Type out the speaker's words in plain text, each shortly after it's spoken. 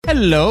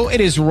Hello, it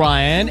is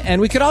Ryan,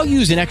 and we could all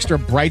use an extra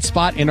bright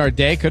spot in our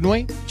day, couldn't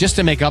we? Just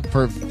to make up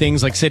for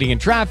things like sitting in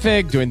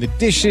traffic, doing the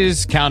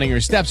dishes, counting your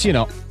steps, you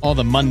know, all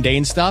the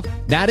mundane stuff.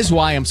 That is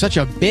why I'm such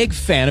a big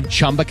fan of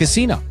Chumba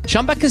Casino.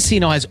 Chumba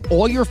Casino has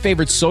all your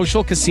favorite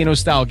social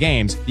casino-style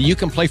games that you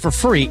can play for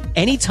free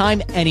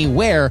anytime,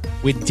 anywhere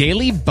with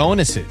daily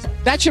bonuses.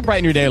 That should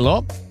brighten your day a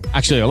little.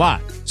 Actually, a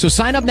lot. So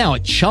sign up now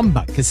at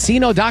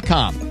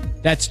ChumbaCasino.com.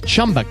 That's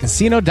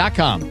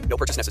ChumbaCasino.com. No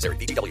purchase necessary.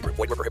 VGW Group.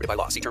 Void where prohibited by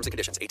law. See terms and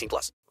conditions.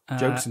 18+.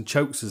 Jokes and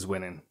Chokes is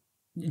winning.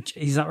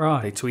 Is that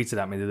right? They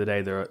tweeted at me the other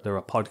day. They're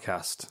a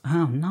podcast.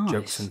 Oh, nice.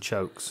 Jokes and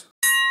Chokes.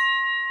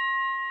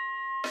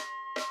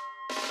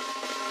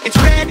 It's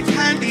red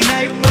candy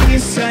night when you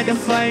try to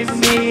find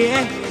me.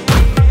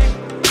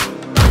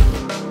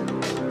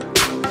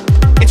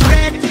 It's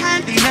red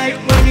candy night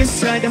when you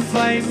try to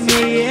find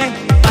me.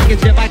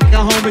 Back at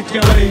home with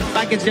your way.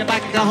 Back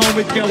at home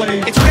with your way.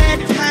 It's red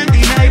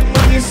candy night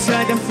when you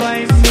try to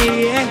find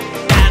me.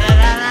 Da da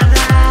da da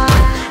da.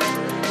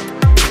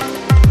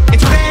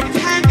 It's red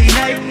candy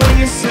night when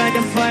you try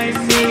to find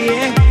me.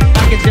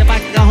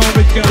 Back at home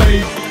with your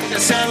way. The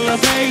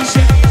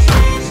celebration.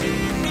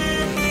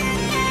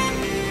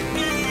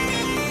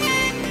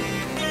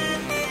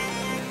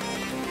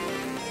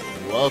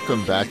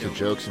 Welcome back to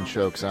Jokes and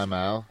Chokes. I'm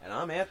Al. And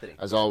I'm Anthony.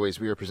 As always,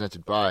 we are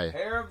presented by...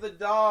 Hair of the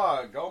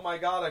dog. Oh my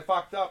god, I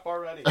fucked up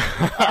already.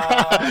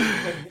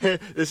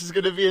 This is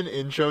going to be an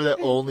intro that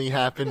only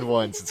happened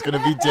once. It's going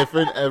to be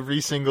different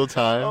every single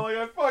time. Oh my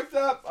god, I fucked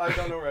up. I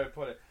don't know where I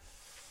put it.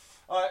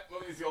 Alright,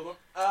 let me see. Hold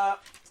on.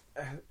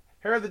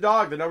 Hair of the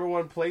dog, the number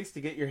one place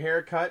to get your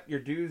hair cut, your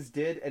dues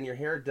did, and your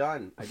hair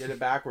done. I did it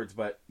backwards,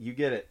 but you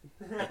get it.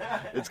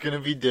 It's going to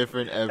be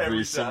different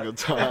every single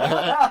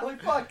time. Holy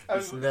fuck.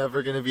 It's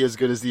never going to be as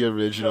good as the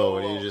original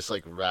when No. you just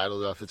like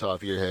rattled off the top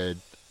of your head.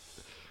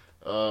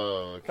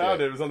 Oh, okay.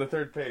 Found it. It was on the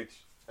third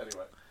page.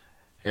 Anyway.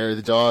 Hair of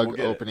the Dog, We'll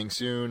get opening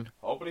soon.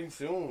 Opening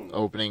soon.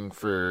 Opening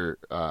for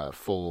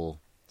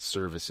full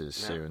services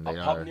soon. They A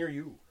are pub near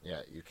you.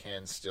 Yeah, you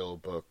can still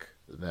book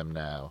them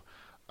now.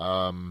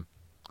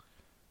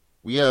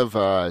 We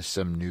have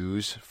some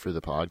news for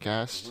the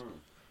podcast.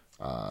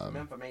 Some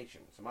information.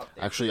 Some updates.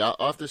 Actually,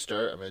 off the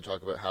start, I'm going to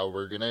talk about how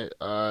we're going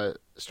to,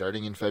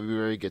 starting in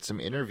February, get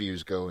some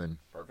interviews going.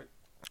 Perfect.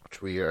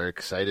 Which we are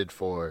excited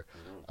for.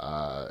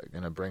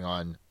 Going to bring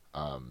on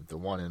the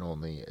one and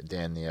only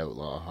Dan the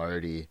Outlaw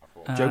Hardy.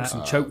 Jokes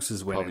and Chokes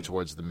is winning. Probably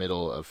towards the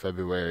middle of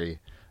February.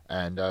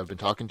 And I've been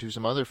talking to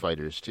some other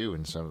fighters, too,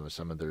 and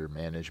some of their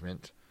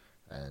management.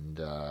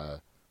 And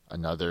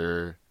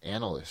another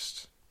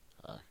analyst.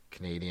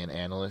 Canadian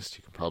analyst.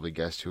 You can probably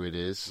guess who it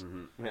is.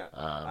 Mm-hmm.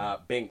 Yeah.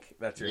 Bink.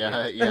 That's your Bink,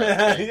 name.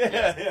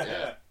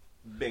 yeah.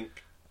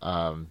 Bink.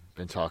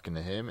 Been talking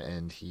to him,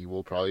 and he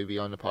will probably be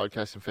on the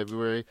podcast in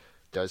February.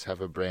 Does have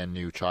a brand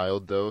new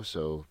child, though,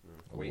 so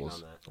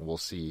we'll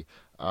see.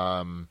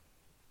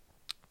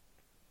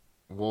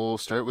 We'll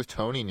start with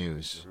Tony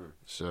news.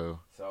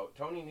 So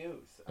Tony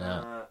news.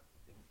 Yeah.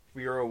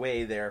 We were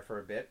away there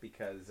for a bit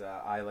because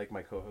I, like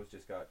my co-host,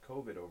 just got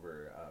COVID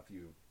over a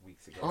few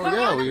weeks ago. Oh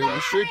yeah, we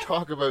should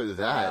talk about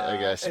that. I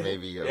guess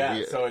maybe.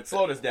 Yeah, so it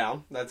slowed us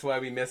down. That's why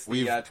we missed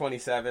the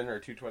 27 or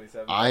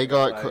 227. I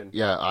got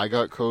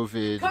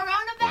COVID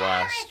the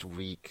last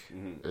week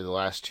or the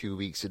last 2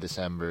 weeks of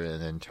December,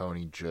 and then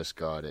Tony just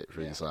got it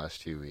for these last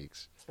 2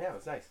 weeks. Yeah, it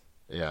was nice.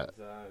 Yeah, it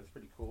was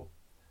pretty cool.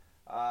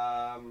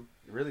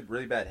 Really,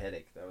 really bad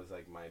headache. That was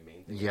like my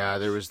main thing. Yeah,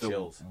 there was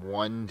chills. The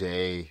one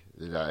day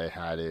that I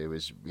had it. It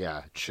was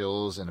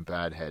chills and a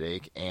bad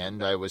headache,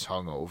 and I was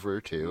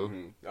hungover too.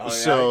 Mm-hmm. Oh,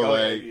 so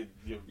you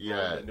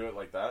do it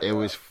like that. It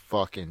was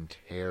fucking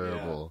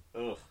terrible.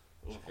 Yeah. Ugh.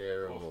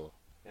 Terrible.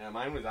 Yeah,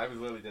 mine was. I was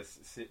literally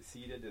just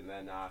seated, and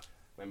then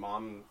my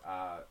mom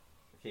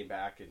came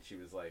back, and she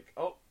was like,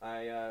 "Oh, I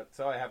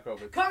have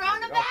COVID."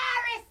 Coronavirus.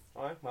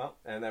 All right, well,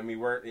 and then we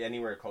weren't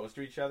anywhere close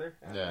to each other,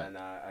 and then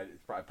I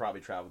probably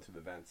traveled to the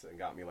vents and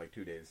got me like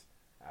 2 days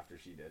after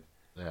she did.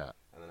 Yeah.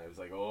 And then I was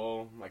like,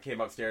 I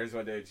came upstairs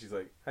one day, and she's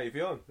like, "How you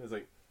feeling?" I was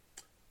like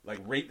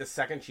right the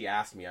second she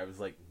asked me, I was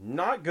like,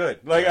 "Not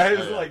good." Like I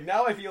was like,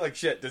 now I feel like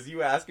shit. Does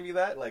you asking me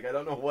that? Like I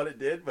don't know what it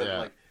did,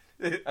 but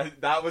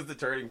that was the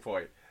turning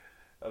point.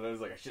 And I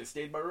was like, I should have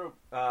stayed in my room.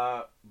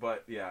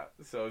 But yeah,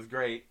 so it was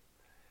great.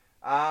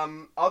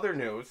 Other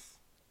news,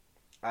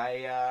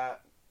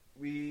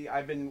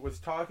 was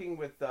talking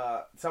with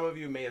some of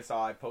you may have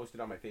saw I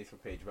posted on my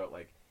Facebook page about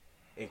like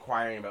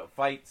inquiring about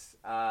fights.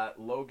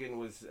 Logan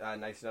was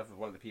nice enough of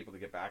one of the people to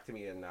get back to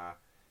me and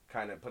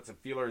kind of put some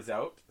feelers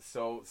out.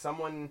 So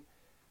someone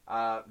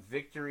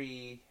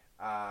Victory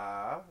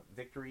I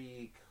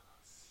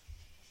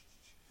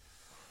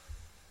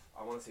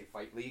want to say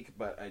Fight League,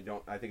 but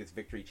I think it's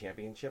Victory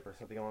Championship or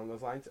something along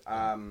those lines.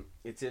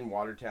 It's in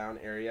Watertown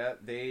area.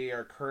 They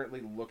are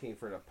currently looking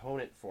for an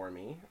opponent for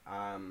me.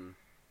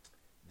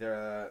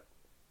 The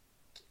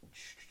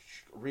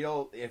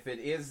real, if it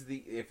is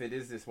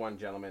this one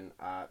gentleman,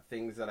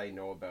 things that I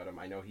know about him,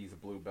 I know he's a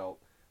blue belt.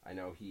 I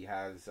know he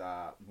has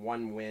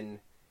one win.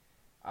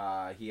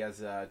 He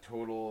has a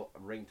total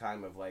ring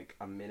time of like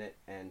 1 minute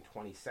and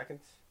 20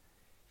 seconds.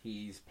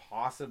 He's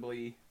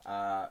possibly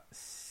 6'2"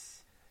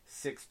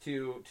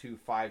 to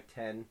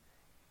 5'10".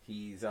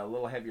 He's a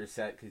little heavier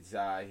set because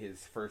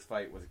his first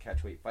fight was a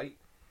catchweight fight.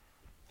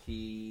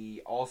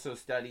 He also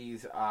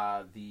studies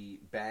the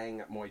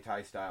Bang Muay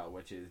Thai style,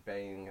 which is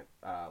Bang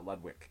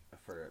Ludwig,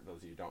 for those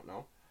of you who don't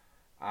know.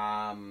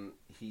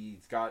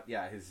 He's got,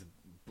 his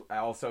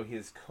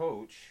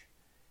coach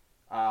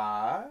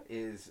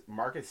is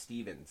Marcus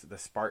Stevens, the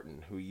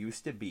Spartan, who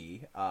used to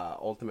be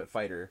Ultimate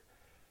Fighter,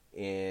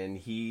 and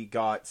he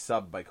got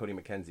subbed by Cody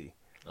McKenzie.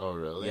 Oh,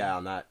 really? Yeah,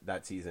 on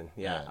that season.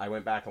 Yeah, I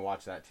went back and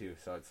watched that too.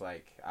 So it's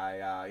like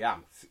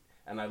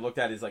and I looked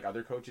at his like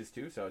other coaches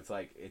too. So it's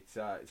like it's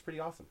pretty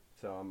awesome.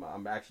 So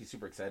I'm actually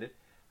super excited.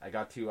 I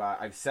got to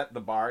I've set the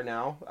bar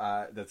now.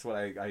 That's what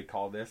I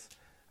call this.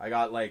 I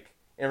got like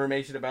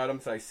information about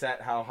him, so I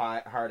set how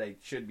hard I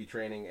should be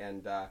training.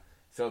 And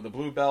so the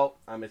blue belt,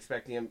 I'm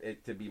expecting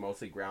it to be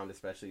mostly ground,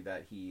 especially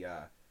that he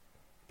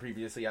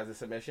previously has a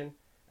submission.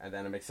 And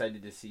then I'm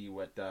excited to see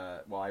what.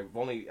 I've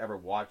only ever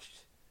watched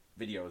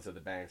videos of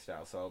the Bang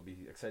style, so I'll be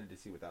excited to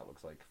see what that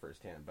looks like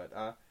firsthand. But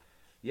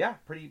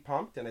pretty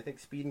pumped, and I think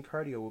speed and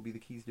cardio will be the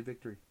keys to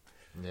victory.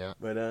 Yeah.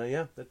 But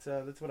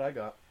that's what I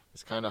got.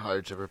 It's kind of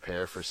hard to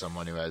prepare for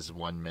someone who has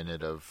 1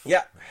 minute of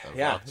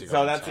octagon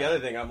so that's time. The other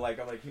thing. I'm like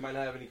he might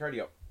not have any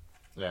cardio.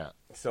 Yeah.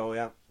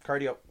 So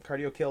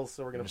cardio kills.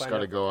 So we're gonna just find got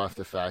to out. Go off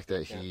the fact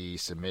that he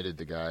submitted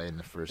the guy in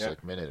the first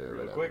minute or real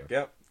whatever. Quick.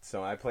 Yep.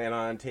 So I plan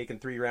on taking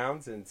 3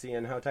 rounds and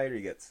seeing how tight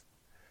he gets.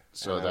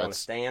 So I want to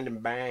stand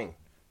and bang.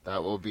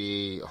 That will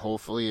be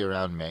hopefully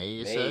around May.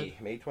 You said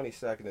May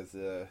 22nd is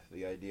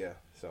the idea.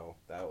 So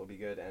that will be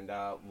good. And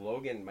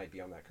Logan might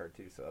be on that card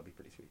too, so that'll be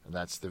pretty sweet. And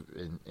that's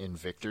in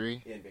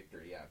Victory? In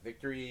Victory, yeah.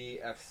 Victory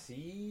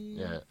FC,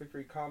 Yeah.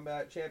 Victory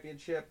Combat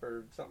Championship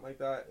or something like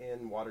that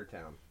in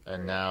Watertown.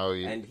 And now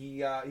And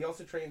he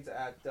also trains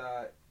at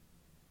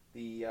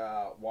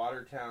the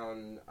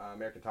Watertown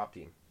American Top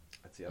Team.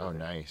 That's the other thing.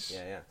 Nice.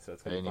 Yeah. So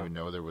it's I gonna didn't be fun. even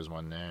know there was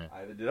one there.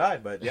 Either did I,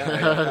 but yeah,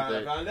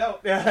 I found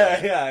out.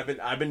 Yeah,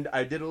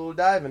 I did a little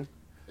diving.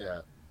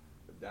 Yeah.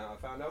 I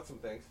found out some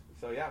things.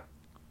 So yeah,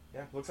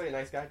 looks like a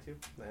nice guy too.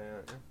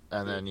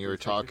 And then you were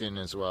talking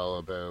as well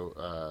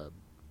about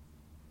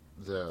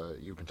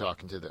you've been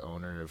talking to the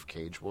owner of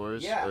Cage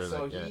Wars. Yeah, or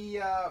so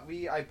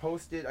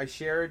I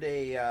shared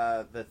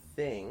the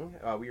thing.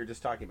 We were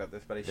just talking about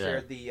this, but I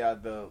shared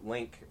the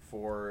link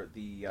for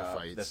the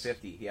fights.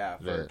 50. Yeah,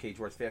 for Cage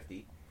Wars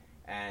 50.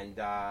 And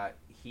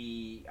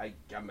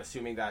I'm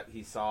assuming that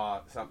he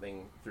saw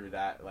something through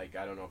that. Like,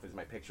 I don't know if it's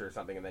my picture or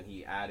something, and then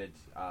he added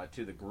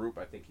to the group.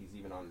 I think he's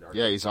even on.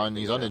 He's on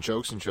the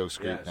Jokes and Chokes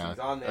group so now. he's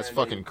on there, That's and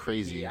fucking then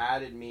crazy. He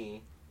added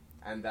me,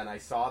 and then I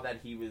saw that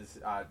he was.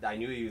 I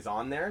knew he was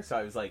on there, so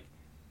I was like,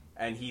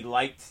 and he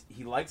liked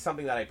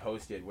something that I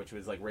posted, which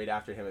was like right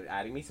after him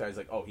adding me. So I was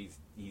like, oh, he's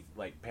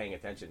like paying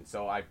attention.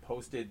 So I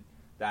posted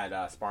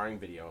that sparring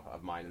video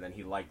of mine, and then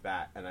he liked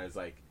that, and I was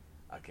like,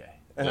 okay.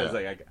 And I was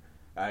like,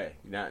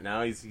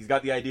 now he's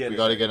got the idea. We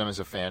got to get him as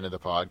a fan of the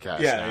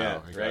podcast.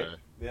 now. Right.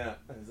 Yeah,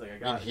 I was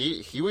like, I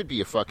he would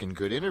be a fucking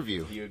good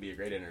interview. He would be a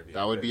great interview.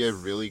 That would be a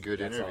really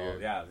good interview.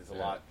 There's a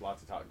lot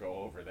to go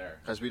over there.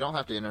 Because we don't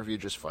have to interview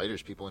just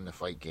fighters, people in the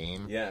fight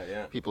game.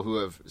 Yeah. People who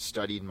have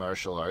studied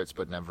martial arts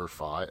but never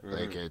fought. Mm-hmm.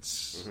 Like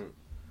it's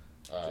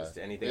just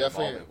anything.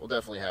 We'll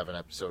definitely have an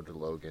episode with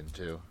Logan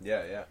too.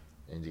 Yeah.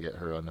 And to get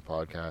her on the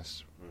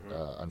podcast.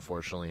 Mm-hmm.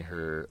 Unfortunately,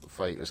 her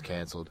fight was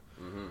canceled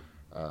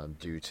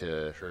due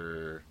to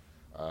her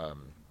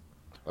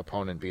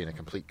opponent being a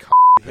complete.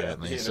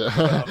 Apparently, so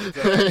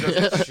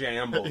just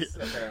shambles.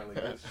 Apparently,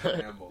 just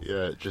shambles.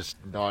 Yeah, just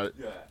not.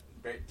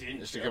 Yeah,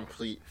 just a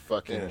complete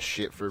fucking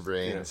shit for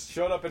brains. Yeah.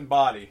 Showed up in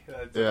body.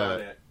 That's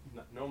about it.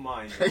 No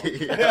mind.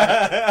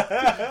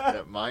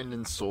 Mind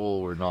and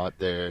soul were not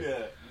there.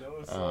 Yeah,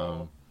 no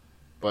soul.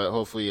 But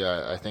hopefully,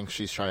 I think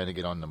she's trying to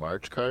get on the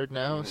March card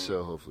now,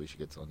 so hopefully she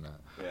gets on that.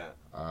 Yeah.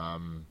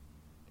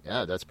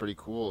 Yeah, that's pretty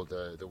cool.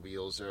 The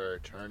wheels are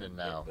turning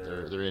now.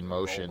 They're in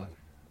motion.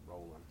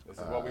 Rolling. This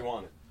is what we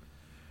wanted.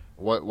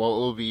 What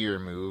will be your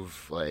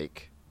move?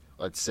 Like,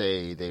 let's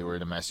say they were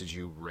to message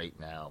you right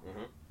now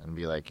and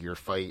be like, "Your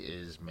fight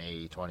is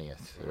May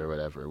 20th or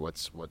whatever."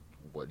 What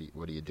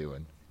are you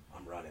doing?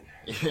 I'm running.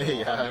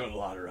 Yeah, I'm doing a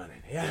lot of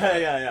running.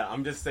 Yeah.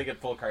 I'm just thinking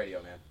full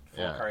cardio, man.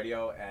 Full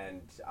cardio,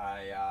 and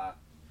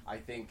I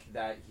think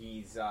that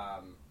he's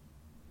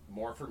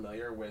more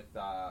familiar with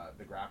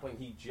the grappling.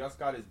 He just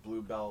got his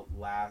blue belt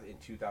in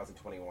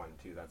 2021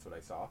 too. That's what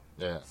I saw.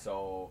 Yeah.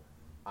 So,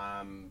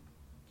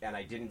 and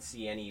I didn't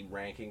see any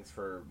rankings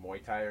for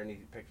Muay Thai or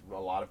a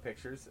lot of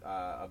pictures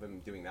of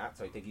him doing that.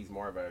 So I think he's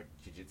more of a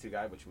jiu-jitsu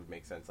guy, which would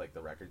make sense, like the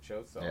record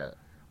shows. So,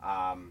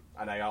 and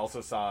I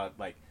also saw,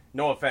 like,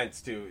 no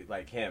offense to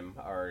like him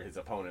or his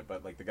opponent,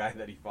 but like the guy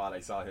that he fought,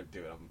 I saw him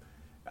do it.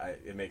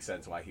 It makes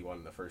sense why he won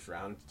in the first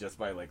round just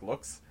by like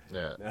looks.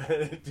 Yeah.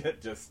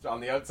 Just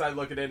on the outside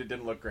looking in, it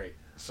didn't look great.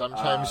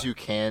 Sometimes you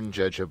can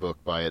judge a book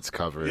by its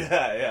cover.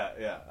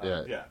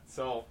 Yeah.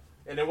 So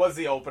And it was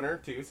the opener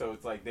too, so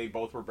it's like they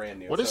both were brand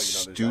new. What a so,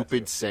 there's that,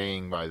 stupid too.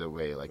 saying, by the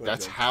way. Like,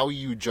 that's Okay. how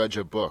you judge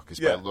a book, is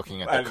by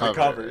looking at and the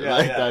cover. Yeah,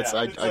 Like, yeah, that's,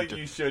 yeah. It's like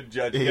you should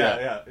judge.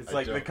 Yeah. It's I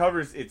like the don't.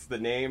 covers. It's the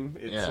name.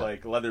 It's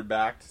like leather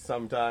backed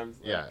sometimes.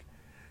 Like, Yeah.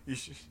 You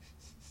should. It's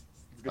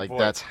a good Like, point.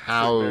 that's It's a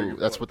how, very good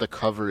that's point. what the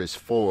cover is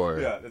for.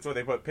 Yeah, that's why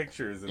they put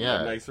pictures and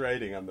Yeah. nice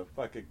writing on the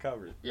fucking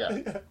covers.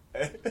 Yeah.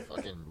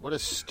 Fucking, what a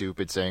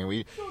stupid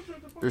saying.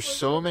 There's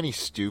so many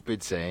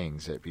stupid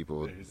sayings that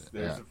people.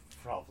 There's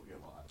probably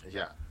a lot.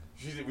 Yeah.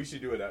 We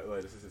should do it.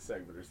 This is a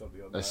segment or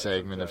something. On A that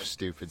segment of sometime.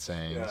 stupid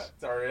sayings. Yeah.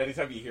 Sorry.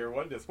 Anytime you hear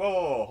one, just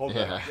whoa, hold on.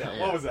 Yeah.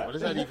 What was that? What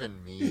does that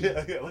even mean?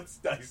 yeah. Let's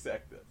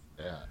dissect this.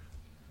 Yeah.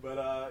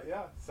 But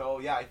yeah. So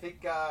yeah, I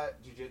think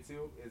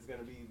jiu-jitsu is going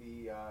to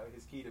be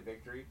his key to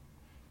victory.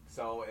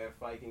 So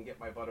if I can get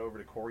my butt over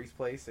to Corey's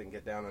place and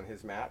get down on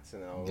his mats,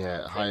 and I'll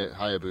Yeah,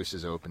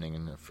 Hayabusa's opening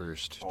in the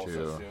first, also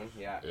too. soon.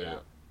 Yeah. Yeah.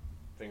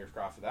 Fingers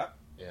crossed for that.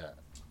 Yeah.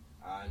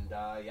 And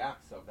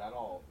so if that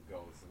all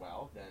goes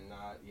well, then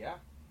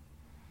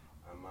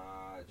I'm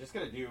just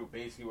gonna do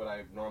basically what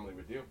I normally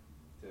would do,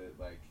 to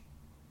like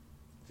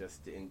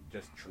just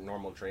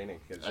normal training,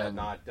 because I'm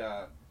not.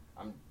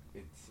 I'm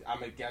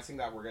guessing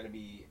that we're gonna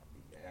be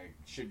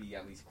should be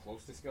at least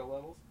close to skill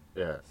levels.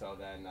 Yeah. So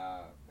then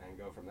and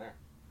go from there.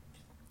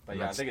 But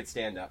yeah, I think it's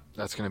stand up.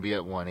 That's going to be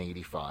at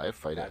 185.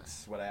 Fight at.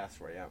 That's what I asked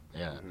for. Yeah.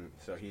 Yeah. Mm-hmm.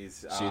 So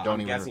he's. So you don't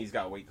I'm even- guessing he's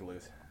got weight to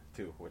lose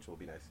too, which will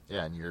be nice.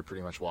 Yeah, and you're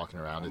pretty much walking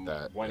around at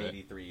that.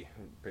 183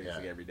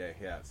 basically Yeah. every day.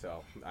 Yeah,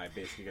 so I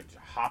basically get to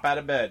hop out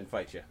of bed and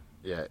fight you.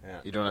 Yeah. Yeah.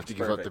 You don't have to It's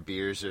give up perfect. the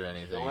beers or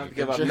anything. I don't have You to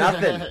give up can-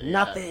 nothing. Yeah.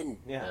 Nothing.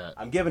 Yeah. Yeah.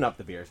 I'm giving up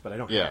the beers, but I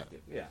don't Yeah. have to.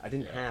 Yeah, I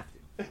didn't have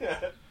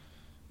to.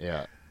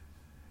 Yeah.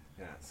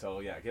 Yeah.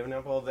 So yeah, giving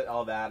up all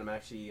that. I'm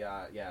actually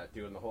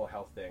doing the whole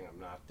health thing. I'm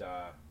not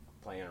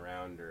playing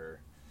around or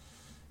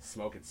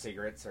smoking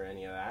cigarettes or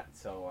any of that.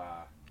 So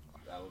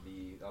that'll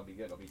be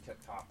good. I'll be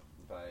tip top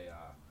by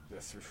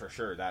this for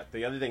sure. That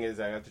the other thing is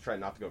I have to try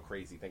not to go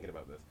crazy thinking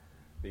about this,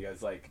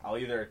 because like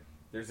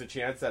there's a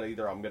chance that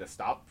either I'm gonna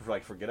stop,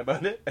 forget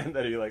about it, and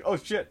then you're like, oh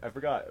shit, I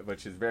forgot,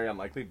 which is very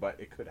unlikely, but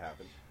it could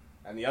happen.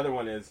 And the other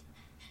one is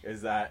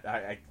that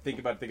I think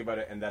about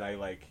it, and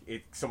then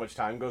so much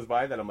time goes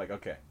by that I'm like,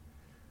 okay,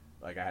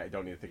 like I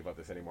don't need to think about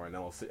this anymore, and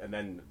then I'll sit, and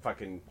then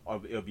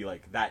it'll be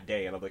like that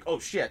day, and I'm like, oh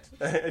shit,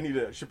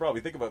 should probably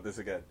think about this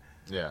again.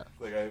 Yeah.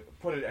 Like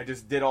I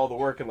just did all the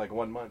work in like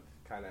 1 month,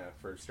 kind of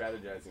for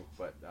strategizing,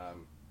 but I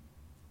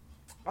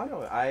don't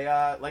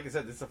know. Like I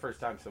said, this is the first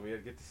time, so we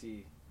get to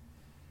see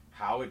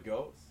how it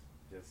goes.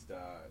 Just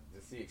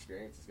the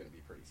experience is going to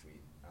be pretty sweet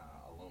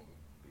alone,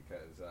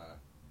 because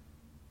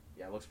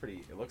it looks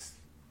pretty. It looks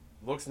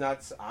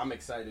nuts. I'm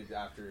excited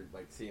after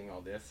seeing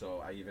all this.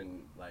 So I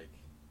even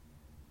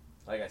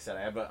like I said,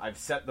 I've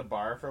set the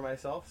bar for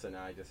myself. So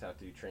now I just have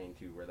to train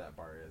to where that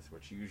bar is,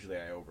 which usually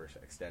I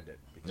overextend it.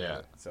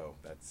 Yeah. So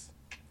that's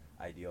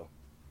ideal.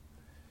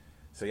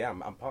 So yeah,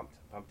 I'm pumped.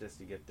 Pumped just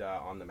to get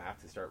on the mat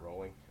to start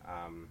rolling.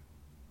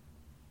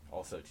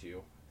 Also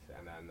too.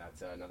 And then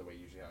that's another way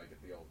usually how I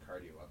get the old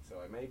cardio up. So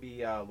I may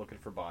be looking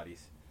for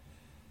bodies,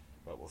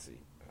 but we'll see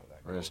how that goes.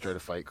 We're going to start a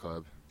fight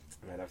club.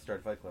 I might have to start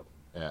a fight club.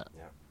 Yeah.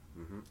 Yeah.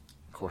 Mm-hmm.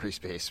 Corey's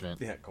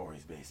basement. Yeah,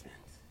 Corey's basement.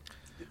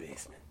 The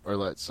basement. Or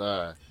let's, you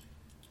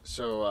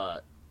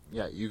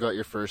got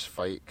your first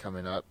fight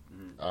coming up.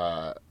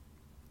 Mm-hmm.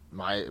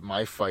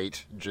 My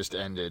fight just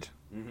ended.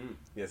 Mm-hmm.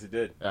 Yes, it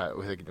did.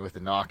 With a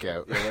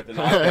knockout. Yeah, with the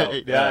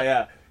knockout.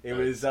 yeah. It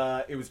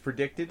was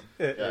predicted.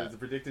 It Yeah. was a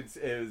predicted.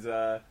 It was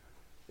a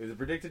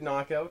predicted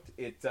knockout.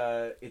 It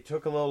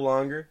took a little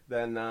longer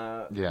than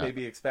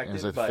maybe expected,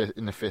 It was but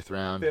in the fifth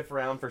round. fifth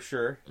round for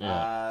sure.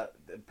 Yeah.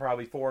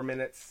 Probably 4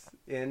 minutes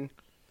in,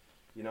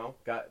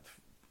 got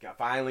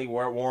finally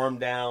warmed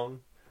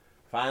down.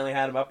 Finally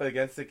had him up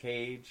against the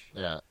cage,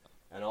 Yeah.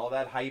 and all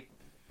that hype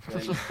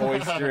and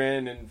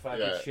boistering and fucking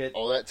Yeah. shit.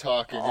 All that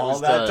talking. it All was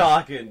that done.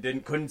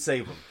 talking couldn't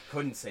save him.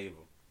 Couldn't save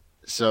him.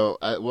 So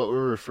what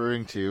we're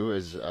referring to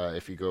is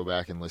if you go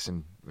back and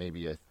listen,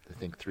 maybe I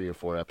think 3 or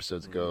 4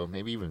 episodes ago,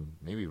 maybe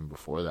even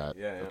before that.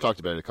 Yeah. I've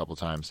talked about it a couple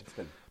times. It's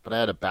been But I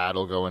had a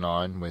battle going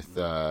on with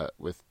a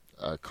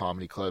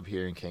comedy club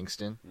here in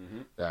Kingston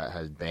Mm-hmm. that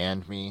has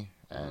banned me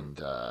and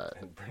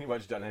and pretty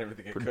much done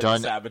everything it could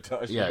done- to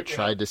sabotage. yeah me.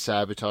 tried to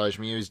sabotage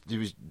me.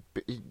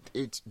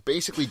 It's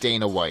basically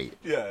Dana White.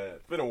 Yeah,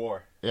 it's been a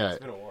war. Yeah. It's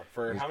been a war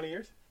for how many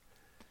years?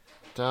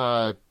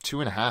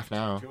 2.5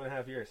 now.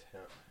 2.5 years.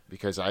 Yeah.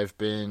 Because I've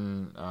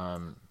been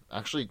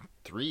actually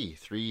three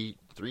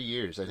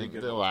years. I think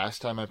good the one.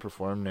 last time I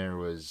performed there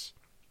was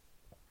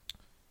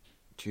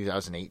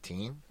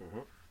 2018. Mm-hmm.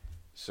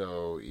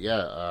 So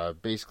yeah,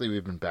 basically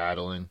we've been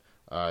battling.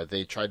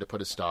 They tried to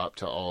put a stop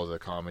to all the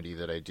comedy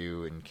that I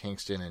do in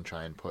Kingston and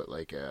try and put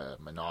like a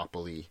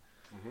monopoly.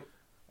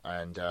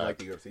 And Like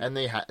the UFC. and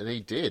they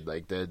did,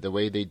 like the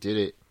way they did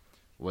it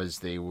was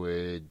they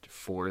would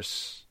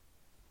force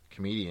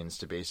comedians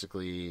to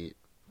basically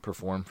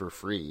perform for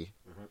free,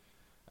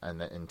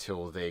 and that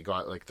until they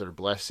got like their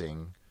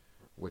blessing,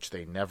 which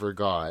they never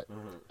got.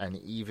 And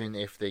even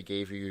if they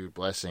gave you your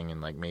blessing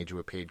and like made you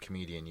a paid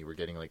comedian, you were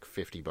getting like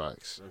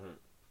 $50.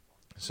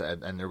 So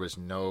and there was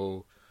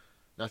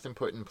nothing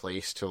put in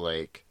place to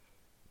like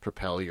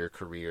propel your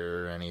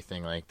career or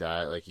anything like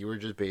that. Like you were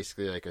just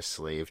basically like a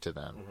slave to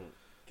them.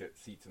 Get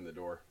seats in the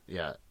door.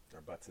 Yeah.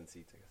 Or butts in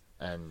seats, I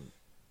guess. And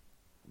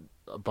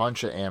a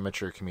bunch of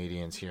amateur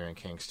comedians here in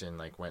Kingston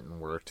like went and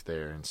worked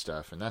there and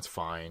stuff, and that's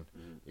fine.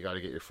 You got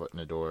to get your foot in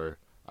the door.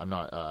 I'm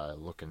not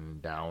looking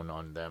down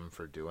on them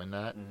for doing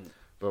that,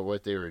 but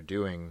what they were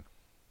doing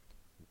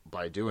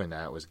by doing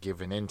that was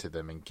giving in to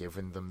them and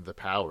giving them the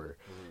power.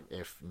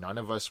 If none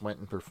of us went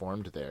and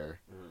performed there,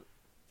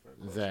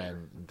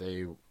 then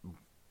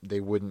they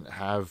wouldn't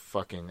have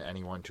fucking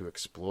anyone to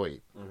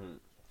exploit.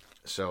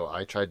 So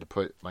I tried to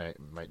put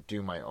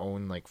do my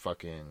own like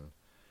fucking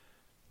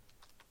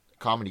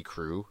comedy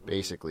crew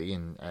basically,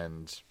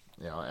 and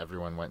you know,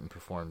 everyone went and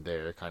performed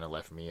there, kind of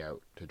left me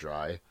out to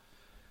dry.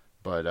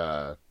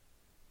 But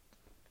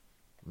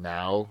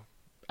now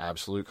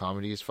Absolute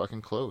Comedy is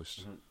fucking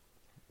closed.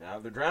 Now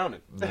they're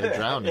drowning. They're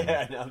drowning.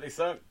 Yeah, now they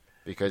sunk.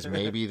 Because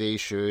maybe they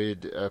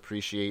should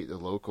appreciate the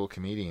local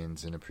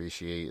comedians and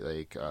appreciate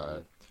like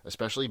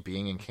especially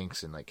being in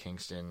Kingston. Like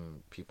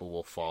Kingston, people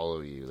will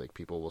follow you. Like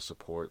people will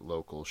support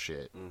local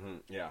shit.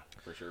 Yeah,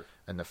 for sure.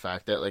 And the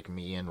fact that like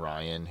me and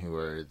Ryan, who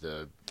are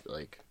the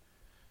like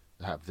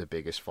have the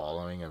biggest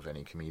following of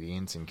any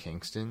comedians in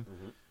Kingston,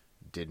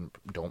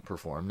 don't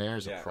perform there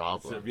is a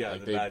problem. So, yeah,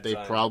 like they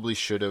probably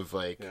should have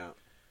like. Yeah.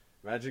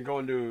 Imagine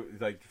going to,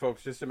 like,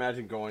 folks, just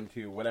imagine going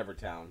to whatever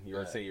town,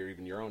 say you're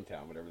even your own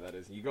town, whatever that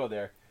is. You go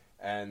there,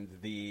 and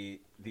the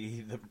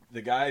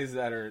guys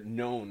that are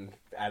known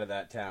out of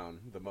that town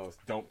the most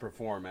don't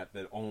perform at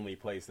the only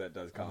place that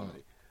does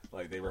comedy.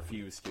 Like, they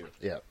refuse to.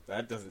 Yeah.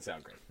 That doesn't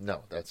sound great.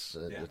 No, that's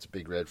a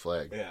big red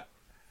flag. Yeah.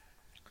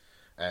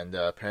 And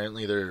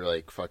apparently they're,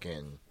 like,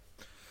 fucking,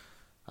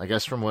 I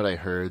guess from what I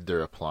heard,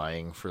 they're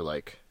applying for,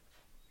 like,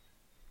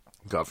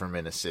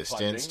 government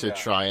assistance to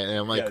try and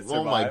I'm like,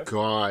 oh my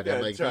god,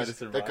 I'm like,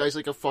 that guy's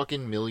like a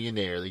fucking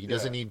millionaire, like he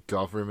doesn't need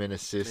government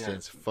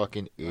assistance.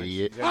 Fucking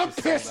idiot. I'm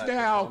pissed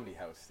now.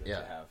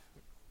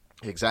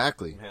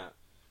 Exactly. Yeah,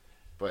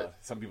 but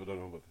some people don't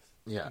know about this.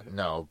 Yeah,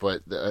 no,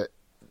 but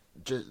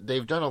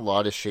they've done a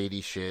lot of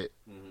shady shit.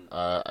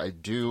 I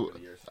do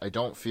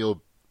feel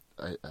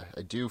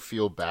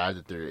bad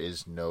that there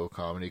is no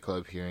comedy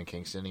club here in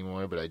Kingston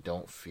anymore, but I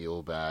don't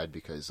feel bad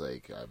because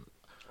like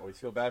always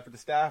feel bad for the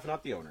staff,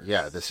 not the owners.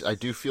 Yeah, I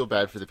do feel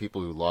bad for the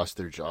people who lost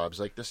their jobs.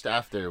 Like, the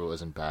staff there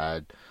wasn't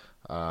bad.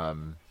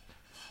 And,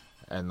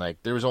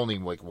 like, there was only,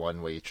 like,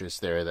 one waitress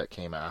there that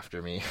came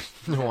after me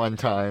one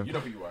time. You know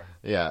who you are.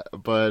 Yeah,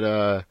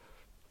 but,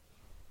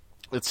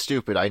 it's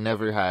stupid. I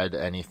never had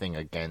anything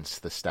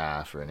against the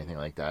staff or anything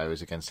like that. I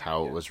was against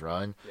how it was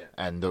run. Yeah.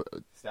 And the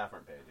staff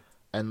aren't paid.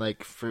 And,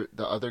 like, for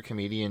the other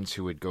comedians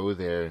who would go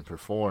there and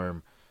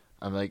perform,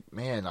 I'm like,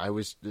 man,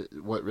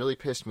 what really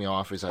pissed me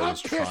off is I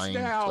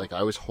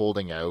was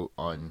holding out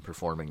on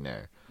performing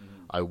there.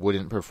 I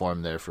wouldn't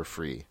perform there for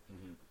free.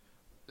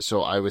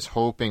 So I was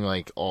hoping,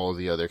 like, all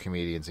the other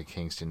comedians in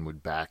Kingston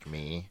would back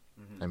me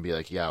and be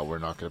like, yeah, we're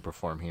not going to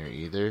perform here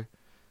either.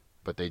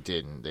 But they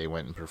didn't. They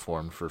went and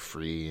performed for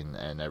free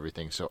and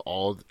everything.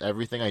 So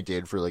everything I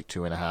did for, like,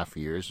 2.5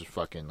 years was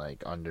fucking,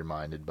 like,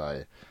 undermined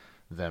by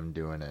them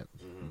doing it.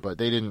 But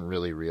they didn't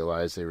really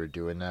realize they were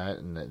doing that,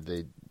 and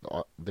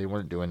they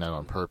weren't doing that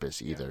on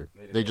purpose either.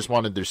 They just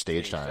wanted their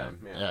stage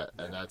time. Yeah,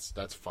 and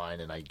that's fine,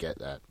 and I get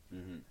that.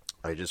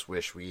 I just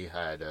wish we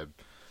had I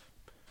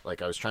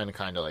was trying to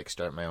kind of like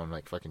start my own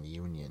like fucking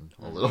union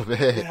a little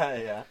bit.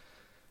 Yeah.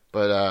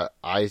 But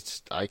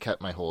I kept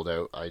my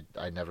holdout.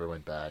 I never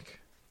went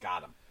back.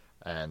 Got him.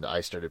 And I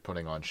started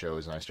putting on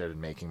shows, and I started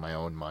making my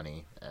own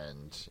money,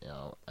 and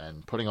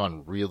putting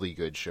on really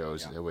good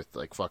shows with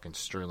like fucking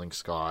Sterling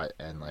Scott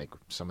and like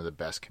some of the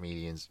best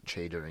comedians,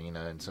 Chade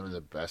Arena, and some of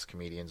the best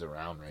comedians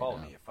around right Follow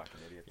now. me, you fucking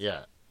idiot.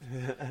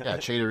 Yeah,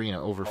 Chade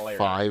Arena over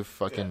 5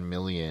 fucking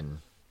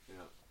million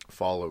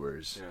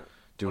followers. Yeah.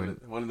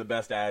 Doing one of the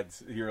best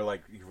ads. You're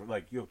like,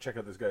 yo, check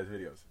out this guy's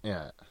videos.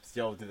 Yeah.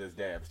 Still to this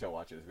day, I'm still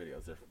watching his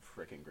videos. They're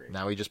freaking great.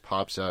 Now he just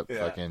pops up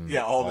fucking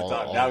all the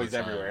time. Now he's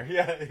everywhere.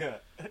 Yeah.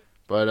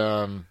 But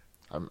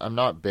I'm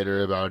not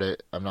bitter about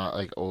it. I'm not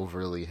like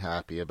overly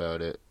happy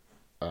about it.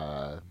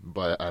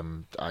 But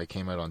I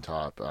came out on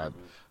top.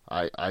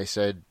 I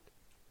said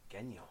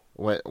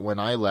when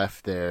I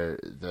left there,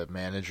 the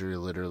manager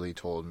literally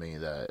told me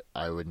that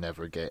I would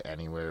never get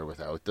anywhere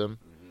without them,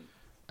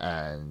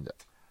 and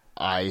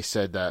I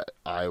said that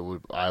I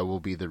will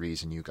be the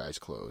reason you guys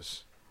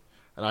close.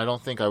 And I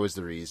don't think I was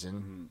the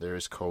reason.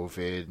 There's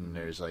COVID and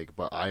there's like,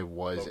 but I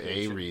was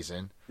a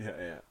reason.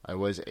 Yeah. I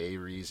was a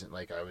reason.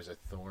 Like I was a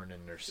thorn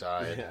in their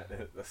side.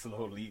 Yeah, the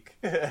slow leak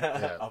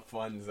of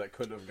funds that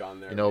could have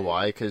gone there. You know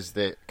why? Because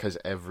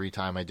every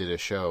time I did a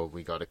show,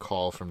 we got a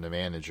call from the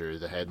manager,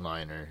 the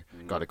headliner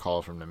got a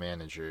call from the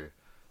manager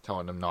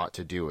telling them not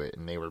to do it,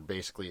 and they were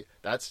basically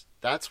that's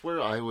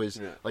where I was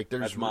like,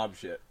 That's mob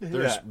shit.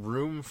 There's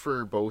room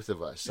for both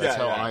of us. That's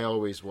how I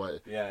always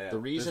was. Yeah. The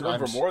reason there's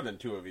room for more than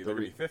two of you. There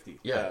could be 50.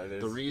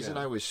 The reason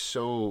I was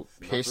so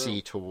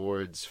pissy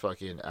towards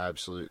fucking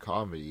Absolute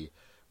Comedy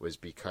was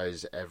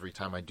because every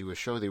time I do a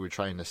show, they were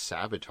trying to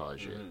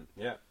sabotage it.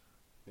 Yeah.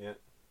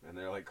 And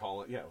they're like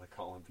calling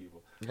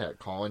people. Yeah,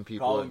 calling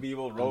people.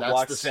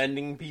 Roadblocks,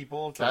 sending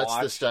people to watch.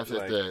 That's the stuff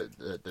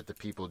that the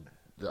people,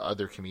 the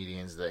other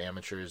comedians, the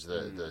amateurs,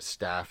 the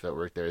staff that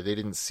worked there, they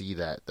didn't see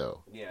that,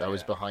 though. Yeah, that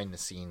was behind the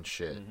scenes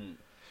shit.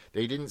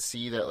 They didn't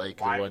see that,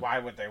 like... Why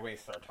would they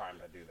waste their time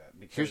to do that?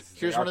 Because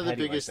here's one of the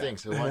biggest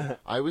things.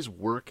 I was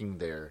working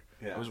there.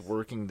 I was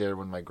working there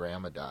when my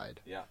grandma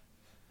died. Yeah.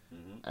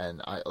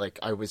 And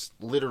I was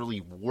literally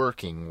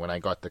working when I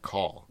got the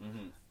call.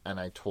 And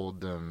I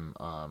told them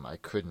I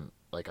couldn't,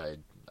 like, I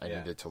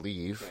needed to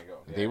leave.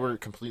 They were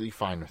completely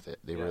fine with it.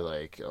 They were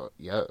like,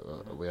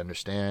 we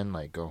understand,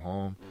 like, go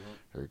home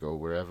or go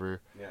wherever.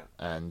 Yeah.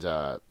 And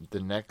the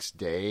next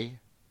day,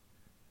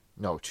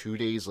 2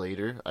 days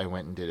later, I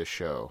went and did a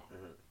show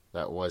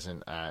that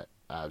wasn't at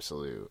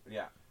Absolute.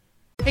 Yeah.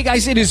 Hey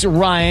guys, it is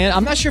Ryan.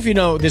 I'm not sure if you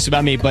know this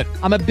about me, but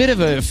I'm a bit of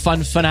a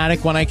fun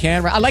fanatic when I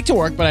can. I like to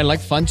work, but I like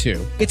fun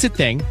too. It's a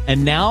thing.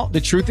 And now the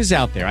truth is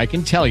out there. I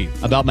can tell you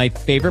about my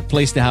favorite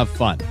place to have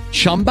fun.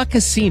 Chumba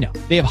Casino.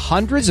 They have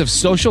hundreds of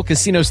social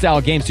casino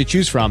style games to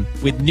choose from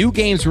with new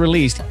games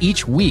released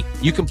each week.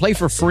 You can play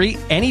for free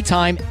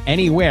anytime,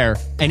 anywhere.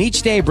 And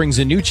each day brings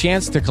a new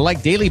chance to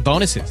collect daily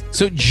bonuses.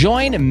 So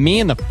join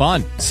me in the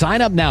fun.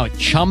 Sign up now at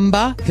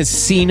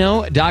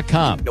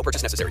ChumbaCasino.com. No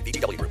purchase necessary.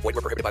 VGW Group. Void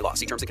where prohibited by law.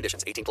 See terms and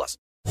conditions. 18+.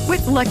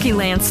 With Lucky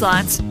Land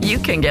Slots, you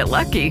can get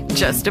lucky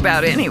just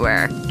about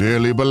anywhere.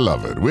 Dearly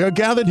beloved, we are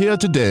gathered here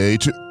today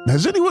to...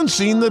 Has anyone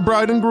seen the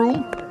bride and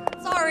groom?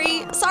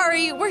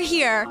 Sorry, we're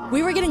here.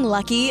 We were getting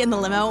lucky in the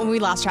limo and we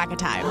lost track of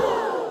time.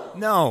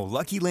 No,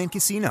 Lucky Land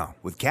Casino,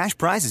 with cash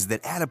prizes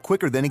that add up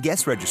quicker than a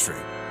guest registry.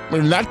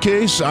 In that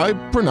case, I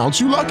pronounce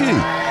you lucky.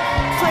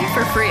 Play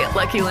for free at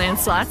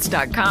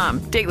LuckyLandSlots.com.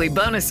 Daily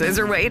bonuses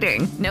are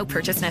waiting. No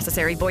purchase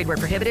necessary. Void where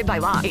prohibited by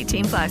law.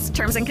 18+.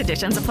 Terms and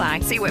conditions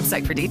apply. See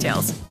website for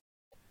details.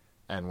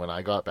 And when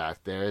I got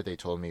back there, they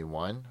told me,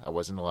 1, I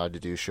wasn't allowed to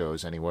do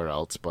shows anywhere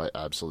else but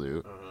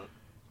Absolute.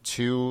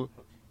 2,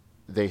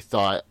 they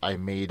thought I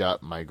made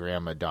up my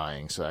grandma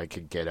dying so I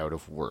could get out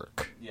of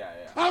work. Yeah.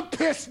 I'm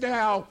pissed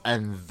now.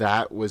 And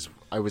that was...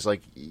 I was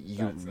like,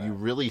 you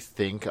really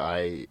think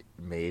I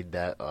made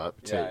that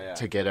up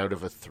to get out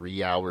of a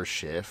 3-hour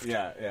shift?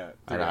 Yeah.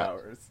 3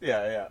 hours. 3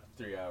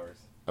 hours.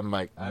 I'm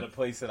like... At a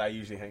place that I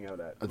usually hang out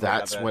at.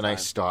 That's when I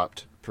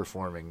stopped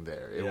performing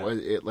there.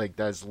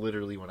 That's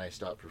literally when I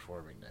stopped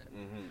performing there.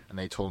 And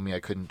they told me I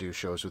couldn't do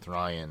shows with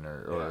Ryan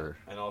or...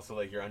 And also,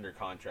 like, you're under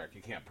contract.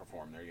 You can't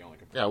perform there. You only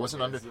can perform. Yeah, I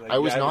wasn't under... Like, I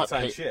was not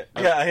paid... Shit.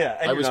 Yeah.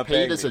 I was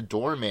paid as a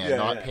doorman,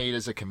 not paid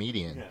as a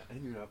comedian. Yeah,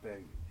 and you're not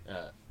paying.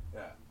 Yeah.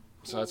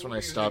 So that's when I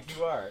stopped.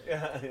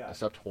 I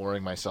stopped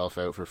whoring myself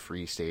out for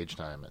free stage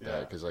time at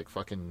that, because, like,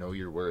 fucking know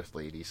your worth,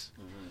 ladies.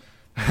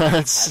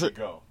 Had to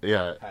go.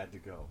 Yeah. Had to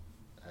go.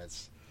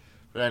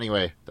 But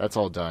anyway, that's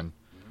all done.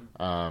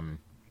 I'm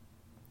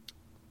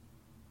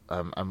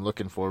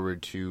looking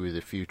forward to the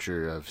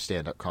future of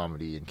stand-up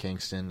comedy in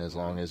Kingston, as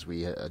long as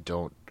we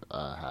don't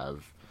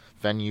have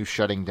venues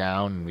shutting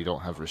down and we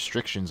don't have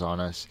restrictions on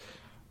us.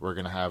 We're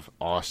gonna have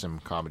awesome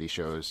comedy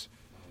shows.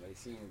 They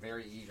seem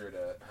very eager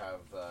to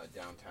have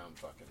downtown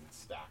fucking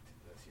stacked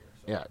this year.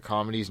 So. Yeah,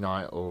 comedy's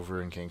not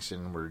over in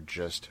Kingston. We're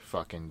just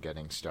fucking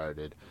getting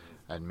started.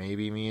 And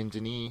maybe me and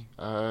Denis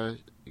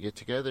get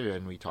together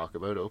and we talk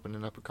about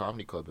opening up a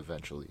comedy club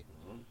eventually.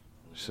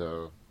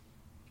 So...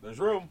 There's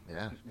room.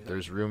 Yeah,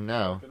 there's room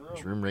now.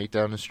 There's room right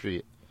down the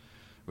street.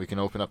 We can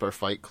open up our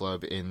fight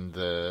club in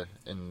the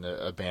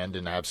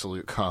abandoned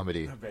Absolute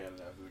Comedy.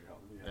 Abandoned Absolute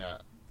Comedy, yeah.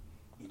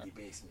 In the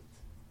basement.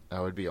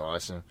 That would be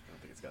awesome. I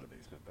don't think it's got a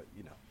basement, but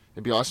you know.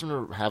 It'd be awesome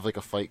to have like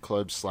a fight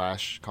club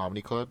 /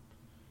 comedy club.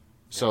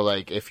 So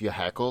like if you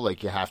heckle,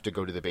 like you have to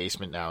go to the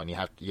basement now and you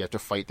have to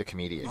fight the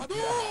comedian.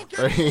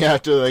 Or you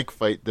have to like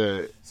fight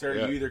the... Sir,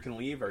 you either can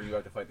leave or you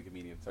have to fight the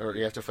comedian. Or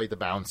you have to fight the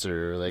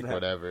bouncer or like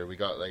whatever. We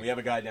got like... We have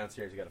a guy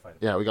downstairs, you gotta fight him.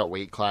 Yeah, we got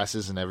weight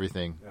classes and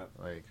everything. Yeah.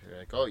 Like,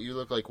 oh, you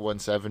look like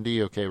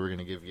 170. Okay, we're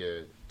gonna give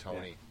you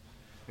Tony.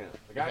 Yeah.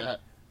 The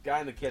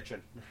guy in the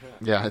kitchen.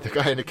 Yeah, the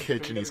guy in the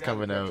kitchen, he's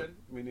coming out.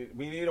 We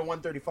need a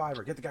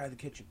 135er. Get the guy in the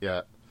kitchen.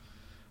 Yeah.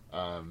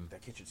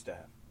 That kitchen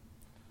staff.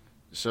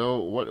 So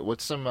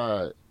what's some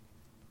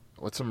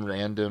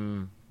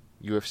random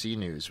UFC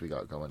news we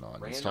got going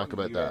on? Let's talk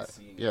about that.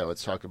 Yeah,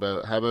 let's talk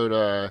about... How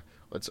about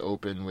let's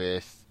open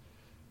with...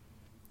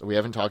 We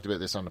haven't talked about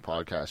this on the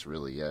podcast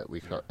really yet.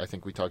 I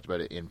think we talked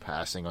about it in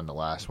passing on the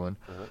last one.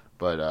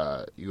 But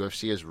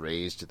UFC has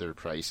raised their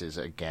prices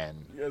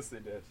again. Yes, they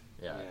did.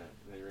 Yeah.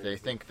 They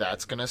think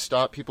that's going to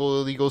stop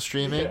people illegal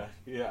streaming?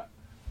 Yeah.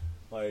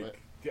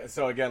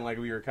 So again, like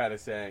we were kind of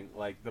saying,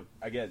 like the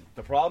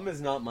problem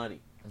is not money.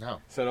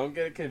 No. So don't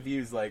get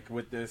confused, like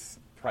with this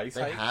price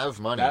They hike. have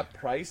money. That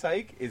price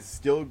hike is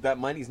still, that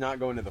money's not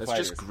going to the That's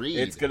fighters. just greed.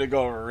 It's going to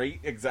go right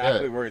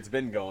exactly Yeah. where it's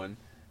been going,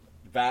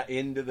 back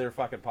into their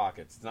fucking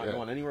pockets. It's not Yeah.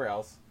 going anywhere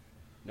else.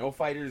 No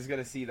fighter is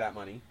going to see that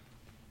money,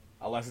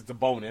 unless it's a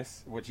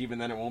bonus, which even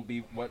then it won't be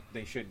what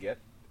they should get,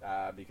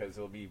 because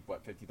it'll be,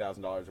 what,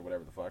 $50,000 or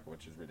whatever the fuck,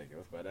 which is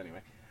ridiculous. But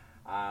anyway,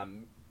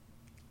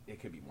 it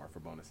could be more for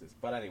bonuses.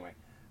 But anyway,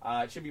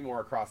 it should be more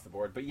across the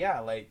board. But yeah,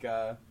 like,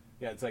 yeah,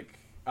 it's like,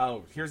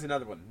 oh, here's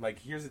another one. Like,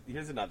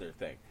 here's another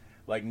thing.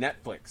 Like,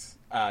 Netflix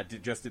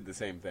just did the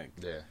same thing.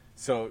 Yeah.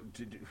 So,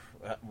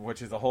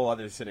 which is a whole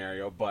other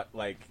scenario, but,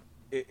 like,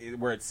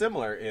 where it's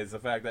similar is the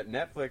fact that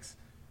Netflix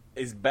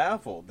is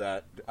baffled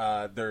that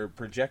their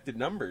projected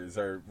numbers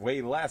are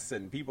way less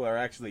and people are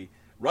actually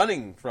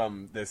running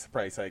from this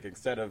price hike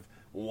instead of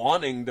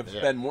wanting to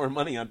spend more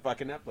money on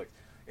fucking Netflix.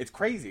 It's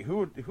crazy.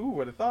 Who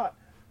would have thought?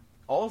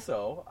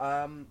 Also,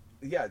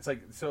 yeah, it's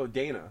like, so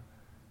Dana,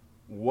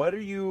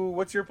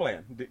 what's your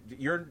plan?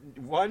 You're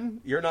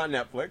not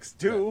Netflix.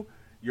 Two,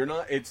 you're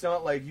not, it's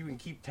not like you can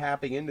keep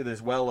tapping into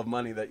this well of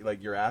money that,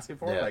 like, you're asking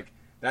for. Yeah. Like,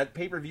 that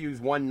pay-per-view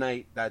is one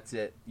night, that's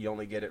it. You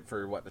only get it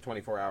for, what, the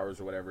 24 hours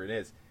or whatever it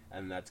is,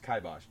 and that's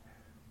kibosh.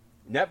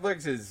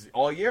 Netflix is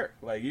all year.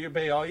 Like, you can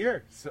pay all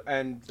year. So,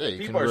 and Yeah, you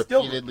people can are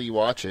still repeatedly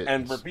watch it.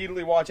 and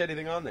repeatedly watch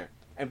anything on there.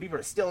 And people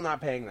are still not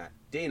paying that.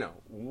 Dana,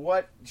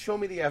 show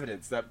me the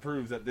evidence that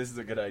proves that this is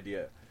a good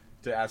idea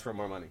to ask for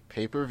more money.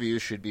 Pay-per-view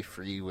should be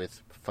free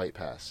with Fight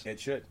Pass. It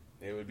should.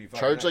 It would be fucking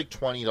Charge nice. like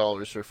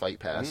 $20 for Fight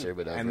Pass or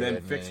whatever. And then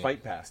fix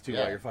Fight Pass too Yeah.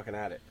 while you're fucking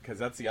at it, because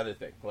that's the other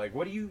thing. Like,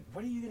 what are you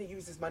going to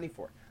use this money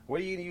for?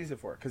 What are you going to use it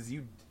for? Because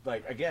you,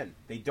 like, again,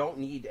 they don't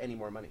need any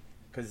more money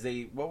because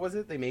what was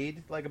it? They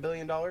made like $1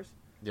 billion.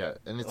 Yeah,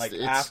 and it's like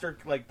it's, after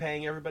like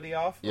paying everybody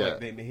off. Yeah. Like,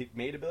 they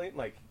made $1 billion.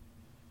 Like,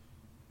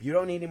 you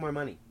don't need any more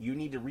money. You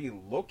need to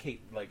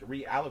reallocate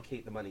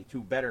the money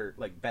to better.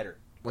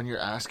 when you're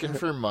asking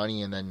for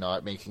money and then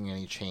not making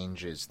any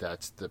changes,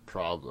 that's the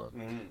problem.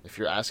 Mm-hmm. If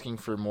you're asking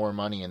for more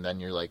money and then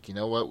you're like, you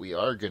know what, we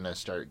are going to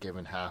start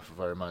giving half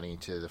of our money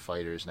to the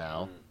fighters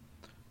now,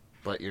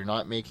 but you're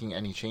not making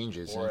any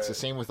changes. And it's the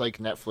same with like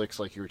Netflix,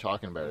 like you were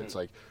talking about. It's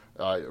like,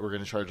 we're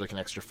going to charge like an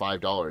extra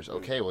 $5.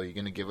 Okay, well, you're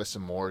going to give us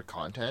some more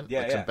content,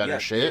 some better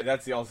shit. Yeah,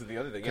 that's also the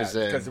other thing. Yeah,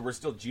 because we're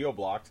still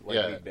geo-blocked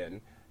like we've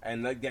been.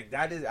 And like,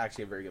 that is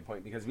actually a very good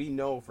point, because we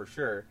know for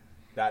sure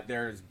that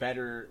there's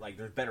better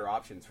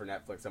options for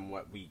Netflix than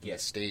what we get.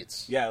 The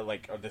States. Yeah,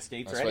 like the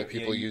States. That's right? why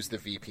people use the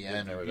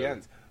VPN or whatever.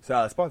 VPNs.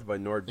 So sponsored by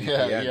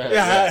NordVPN.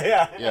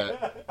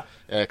 Yeah,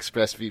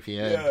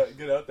 ExpressVPN. Yeah,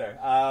 get out there.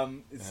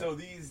 So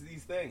these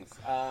things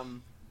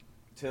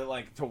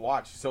to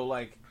watch. So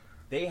like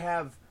they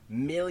have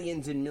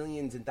millions and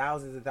millions and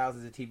thousands of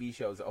TV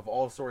shows of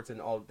all sorts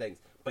and all things,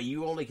 but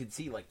you only can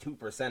see like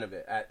 2% of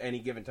it at any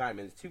given time,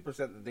 and it's 2%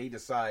 that they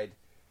decide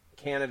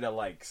Canada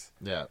likes.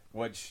 Yeah.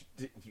 Which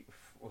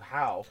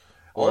how?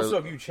 Or, also,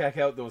 if you check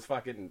out those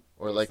fucking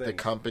the things.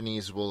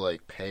 companies will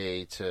like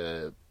pay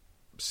to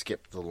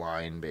skip the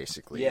line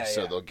basically. Yeah,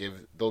 so yeah.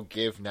 they'll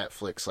give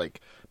Netflix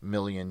like $1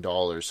 million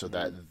so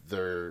that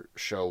their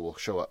show will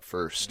show up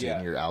first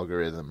in your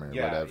algorithm or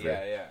whatever.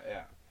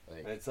 Yeah.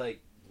 And it's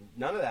like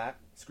none of that.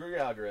 Screw your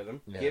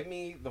algorithm. Yeah. Give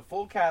me the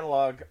full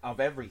catalog of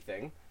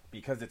everything,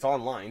 because it's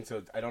online.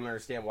 So I don't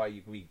understand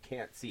why we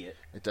can't see it.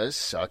 It does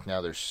suck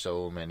now. There's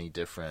so many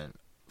different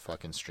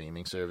fucking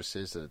streaming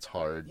services that it's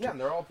hard. Yeah, and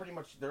they're all pretty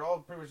much the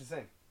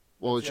same.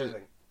 Well, That's the other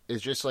thing.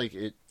 it's just like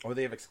it. Or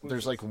they have exclusives.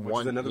 There's like which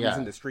one. is another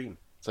reason to stream.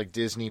 It's like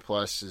Disney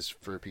Plus is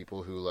for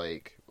people who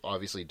like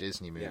obviously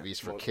Disney movies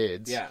for Well,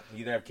 kids. Yeah, you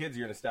either have kids or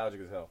you're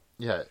nostalgic as hell.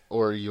 Yeah,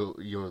 or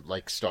you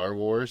like Star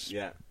Wars.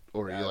 Yeah.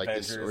 Or you like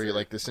this, or you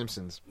like The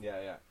Simpsons.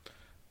 Yeah.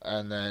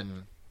 And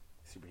then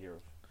Superheroes.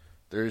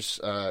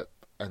 there's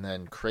and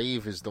then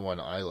Crave is the one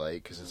I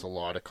like because it's a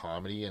lot of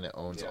comedy and it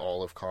owns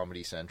all of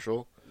Comedy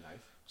Central. Nice.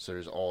 So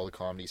there's all the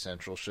Comedy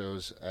Central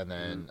shows, and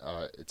then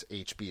it's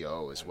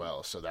HBO as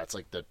well. So that's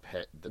like the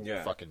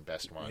fucking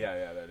best one.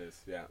 Yeah, that is.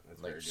 Yeah,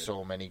 that's like very good.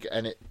 so many,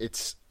 and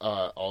it's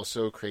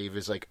also Crave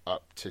is like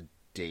up to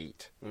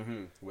date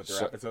with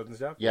their episodes and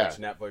stuff. Yeah, which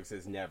Netflix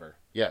is never.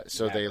 Yeah,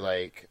 so Never. they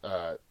like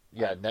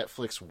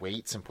Netflix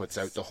waits and puts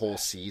out the whole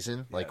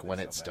season like when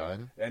it's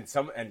done.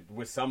 And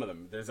with some of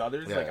them, there's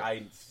others Yeah.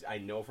 like I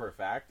know for a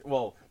fact.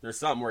 Well, there's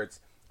some where it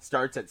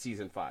starts at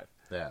season 5.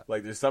 Yeah,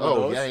 Like there's some of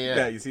those.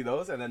 Yeah. You see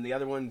those, and then the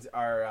other ones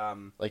are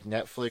like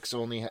Netflix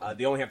only.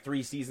 they only have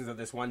 3 seasons of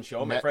this one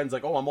show. My friend's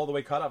like, "Oh, I'm all the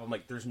way caught up." I'm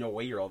like, "There's no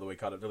way you're all the way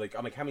caught up." They're like,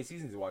 "I'm like, how many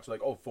seasons do you watch?" They're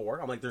like, "Oh, 4."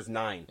 I'm like, "There's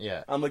 9."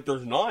 Yeah. I'm like,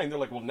 "There's 9." They're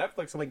like, "Well,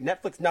 Netflix." I'm like,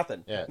 "Netflix,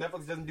 nothing. Yeah.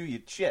 Netflix doesn't do you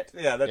shit."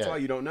 Yeah, that's why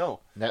you don't know.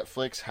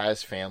 Netflix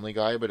has Family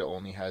Guy, but it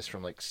only has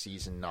from like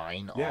season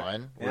 9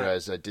 on,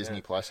 whereas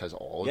Disney Plus has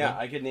all of them. Yeah,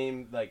 I could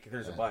name like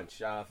there's a bunch.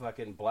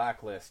 Fucking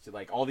Blacklist,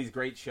 like all these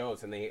great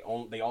shows, and they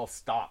all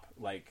stop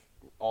like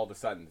all of a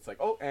sudden. It's like,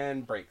 oh,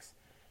 and breaks,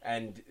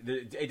 and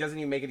it doesn't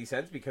even make any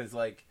sense because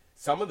like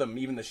some of them,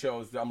 even the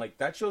shows, I'm like,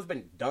 that show's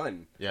been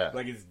done. Yeah,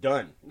 like it's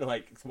done.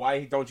 Like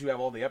why don't you have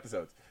all the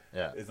episodes?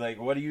 Yeah, it's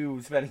like, what are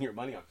you spending your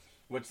money on?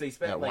 which they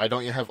spent. Yeah, like, why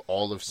don't you have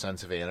all of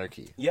Sons of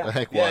Anarchy? Yeah,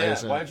 Like, yeah, why yeah.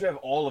 isn't Why don't you have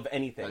all of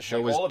anything? that show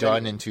Like, was all of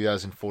done anything. in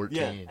 2014?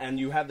 Yeah, and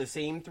you have the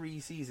same 3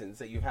 seasons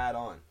that you've had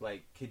on.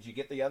 Like, could you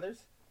get the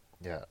others?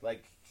 Yeah.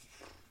 Like,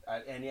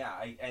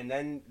 and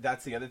then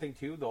that's the other thing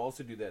too. They'll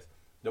also do this.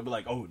 They'll be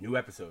like, "Oh, new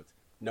episodes."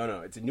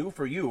 No, it's new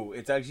for you.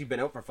 It's actually been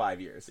out for 5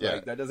 years. Yeah.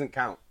 Like, that doesn't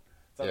count.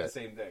 It's not the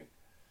same thing.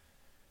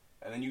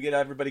 And then you get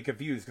everybody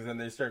confused because then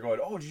they start going,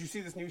 "Oh, did you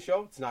see this new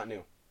show? It's not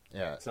new.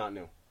 Yeah. It's not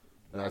new."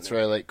 That's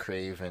where I like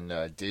Crave,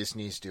 and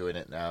Disney's doing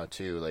it now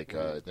too. Like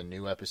the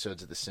new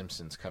episodes of The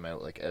Simpsons come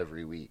out like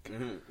every week.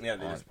 Mm-hmm. Yeah,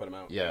 they just put them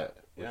out. Yeah,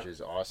 which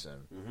is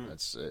awesome. Mm-hmm.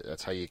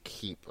 That's how you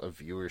keep a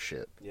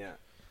viewership. Yeah,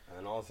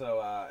 and also,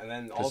 and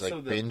then Because also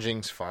like the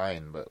binging's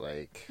fine, but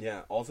like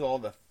also all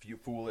the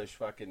foolish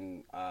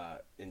fucking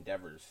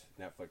endeavors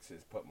Netflix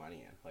has put money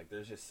in. Like,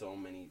 there's just so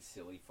many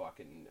silly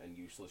fucking and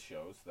useless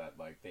shows that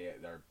like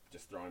they're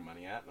just throwing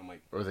money at, and I'm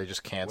like, or they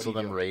just cancel what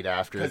are you them doing? right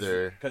after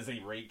their. Because they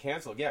rate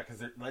cancel. Yeah,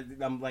 because like,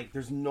 I'm like,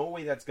 there's no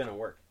way that's gonna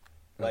work.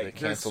 Or Like,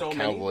 they there's so canceled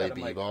many Cowboy that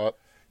I'm like, Bebop.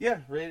 yeah,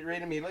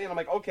 right immediately, and I'm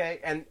like, okay,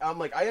 and I'm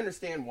like, I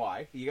understand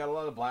why. You got a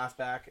lot of blast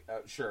back,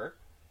 sure.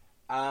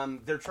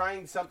 They're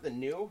trying something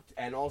new,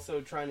 and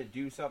also trying to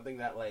do something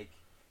that like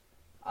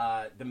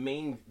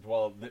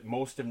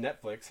most of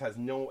Netflix has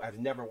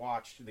never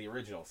watched the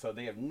original, so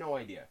they have no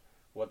idea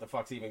what the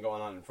fuck's even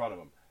going on in front of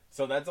them.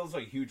 So that's also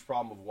a huge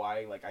problem of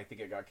why, like, I think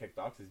it got kicked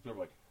off, because people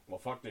are like, well,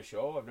 fuck this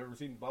show, I've never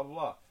seen blah blah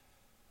blah.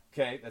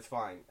 Okay, that's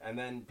fine. And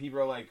then people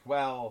are like,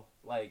 well,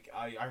 like,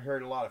 I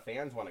heard a lot of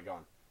fans want it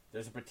gone.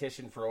 There's a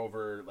petition for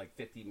over like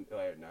 50, how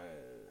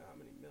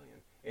many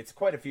million? It's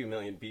quite a few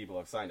million people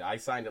have signed it. I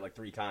signed it like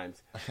 3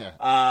 times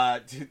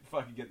to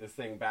fucking get this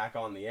thing back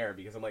on the air,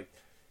 because I'm like,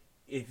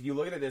 if you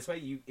look at it this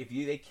way,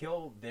 they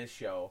kill this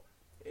show,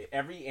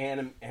 every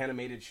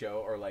animated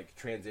show or like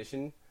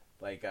transition,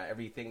 like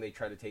everything they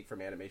try to take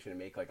from animation and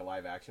make like a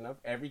live action of,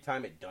 every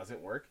time it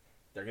doesn't work,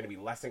 they're going to be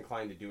less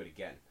inclined to do it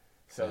again.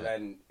 So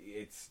then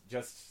it's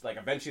just like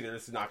eventually they're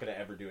just not going to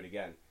ever do it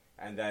again.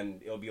 And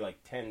then it'll be like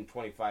 10,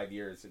 25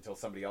 years until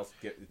somebody else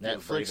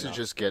Netflix is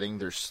just getting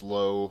their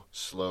slow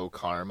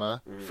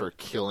karma for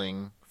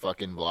killing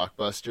fucking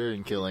Blockbuster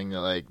and killing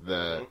like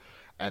the,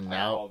 and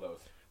now all those.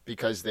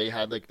 Because they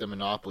had like the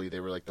monopoly, they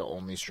were like the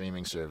only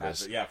streaming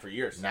service. For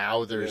years.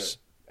 Now there's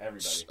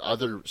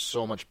everybody.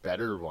 so much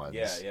better ones.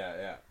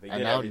 Yeah.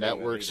 And now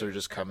networks are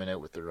just coming out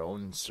with their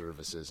own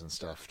services and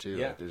stuff too.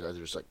 Yeah. Like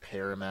there's like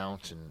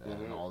Paramount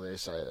and all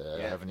this.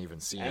 I haven't even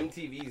seen it.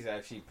 MTV's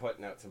actually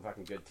putting out some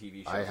fucking good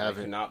TV shows. I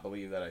cannot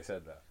believe that I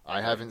said that.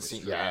 I haven't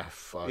seen. True. Yeah,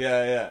 fuck.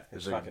 Yeah.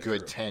 There's a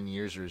good 10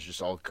 years where it's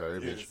just all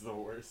garbage. It's the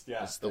worst.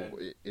 Yeah.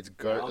 It's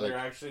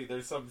garbage.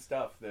 There's some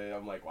stuff that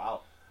I'm like,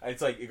 wow. It's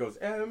like, it goes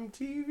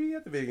MTV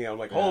at the beginning. I'm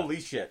like,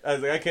 holy shit. I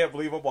was like, I can't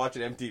believe I'm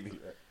watching MTV.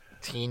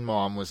 Teen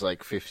Mom was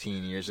like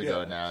 15 years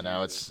ago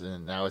now. It's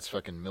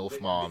fucking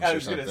MILF Moms I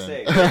was or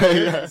something.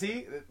 Gonna say,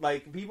 see,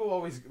 like, people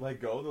always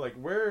like go, they're like,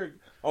 where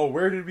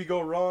did we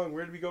go wrong?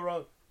 Where did we go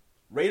wrong?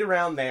 Right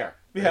around there.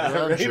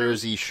 Right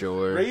Jersey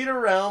Shore. Right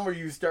around where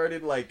you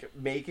started like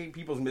making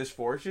people's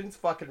misfortunes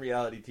fucking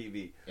reality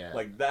TV. Yeah.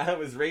 Like, that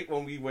was right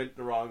when we went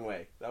the wrong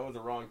way. That was a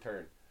wrong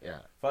turn. Yeah.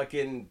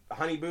 Fucking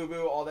Honey Boo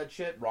Boo, all that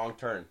shit, wrong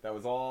turn. That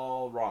was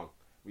all wrong.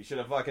 We should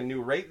have fucking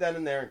knew right then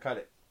and there and cut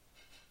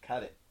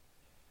it.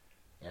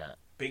 Yeah.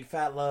 Big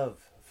Fat Love.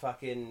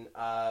 Fucking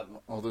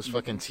all those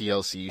fucking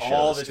TLC shows.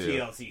 All the too.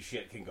 TLC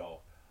shit can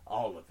go.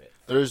 All of it.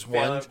 There's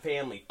one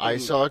family. Food. I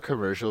saw a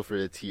commercial for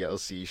a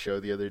TLC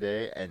show the other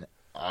day, and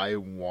I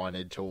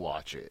wanted to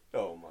watch it.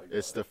 Oh my god!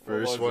 It's the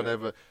first one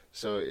ever.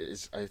 So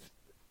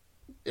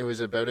it was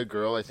about a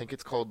girl. I think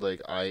it's called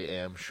like I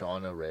Am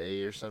Shauna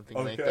Ray or something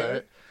like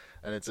that,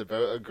 and it's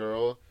about a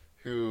girl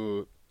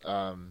who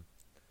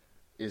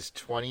is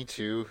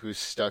 22 who's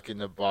stuck in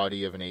the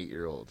body of an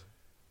 8-year-old.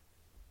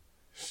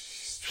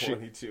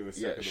 22.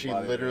 She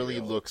literally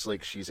looks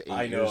like she's 8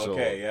 I know. years old.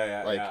 Okay,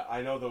 yeah. Like,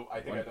 I know the.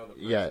 I think I know the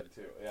person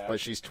too. Yeah. But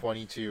she's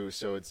 22,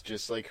 so it's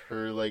just like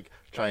her like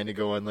trying to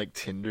go on like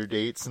Tinder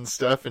dates and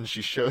stuff, and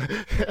she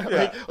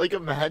like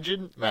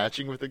imagine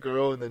matching with a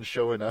girl and then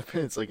showing up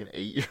and it's like an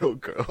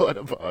 8-year-old girl at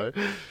a bar.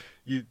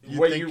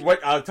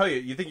 I'll tell you.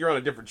 You think you're on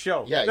a different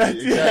show? Yeah,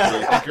 exactly.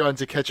 I think you're on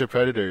To Catch a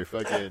Predator.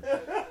 Fucking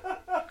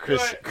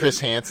Chris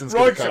Hansen's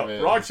gonna come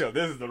in. Wrong show.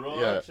 This is the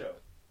wrong show.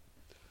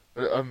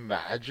 But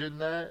imagine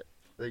that.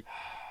 Like,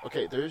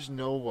 okay, there's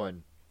no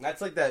one.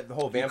 That's like the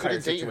whole vampire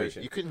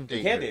situation. You couldn't date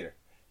her. You can't date her.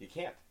 You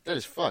can't. That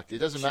is fucked. It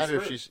doesn't matter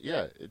if she's...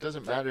 Yeah, it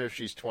doesn't matter if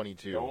she's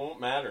 22. Don't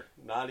matter.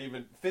 Not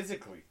even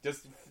physically.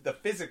 Just the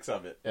physics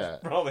of it. Yeah.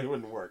 Probably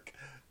wouldn't work.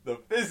 The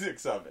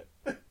physics of it.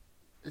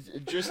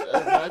 Just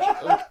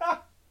imagine... Like,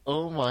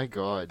 oh my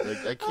god. Like,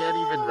 I can't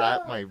even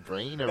wrap my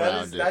brain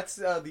around it. That's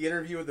the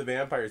interview with the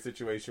vampire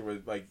situation where,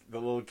 like, a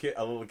little kid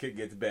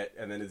gets bit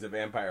and then is a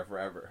vampire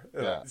forever.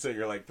 Yeah. So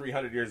you're like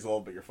 300 years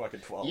old, but you're fucking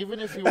 12. Even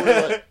if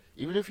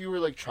you were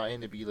like trying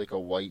to be like a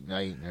white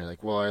knight and you're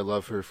like, well, I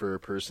love her for her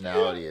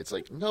personality. It's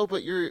like, no,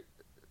 but you're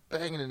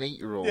banging an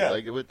 8-year-old. Yeah.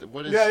 Like,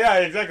 what is... Yeah,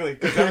 exactly.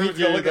 Because everyone's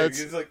going to look at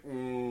you. It's like,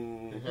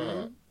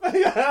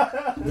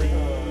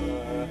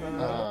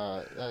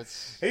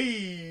 that's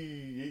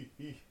the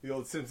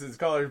old Simpsons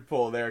collar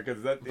pull there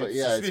because that. But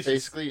yeah, it was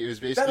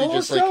basically that whole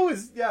just show like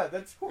is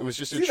that's. it was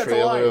just See, a that's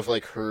trailer line. of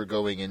like her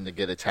going in to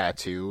get a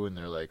tattoo, and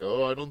they're like,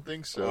 "Oh, I don't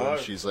think so." And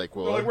she's like,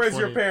 "Well, They're like, I'm where's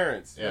your 20."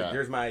 parents? Yeah, Like,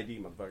 here's my ID,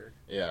 motherfucker.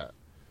 yeah.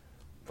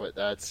 But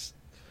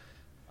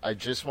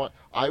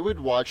I would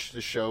watch the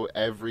show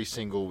every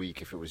single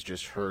week if it was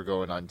just her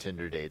going on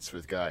Tinder dates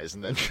with guys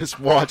and then just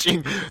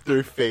watching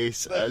their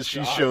face as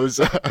she shows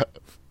up.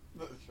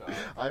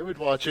 I would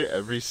watch it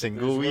every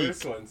single week.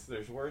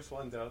 There's worse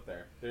ones out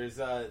there. There's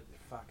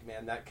fuck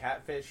man, that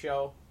catfish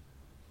show.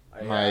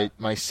 My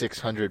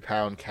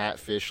 600-pound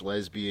catfish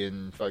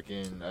lesbian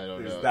fucking I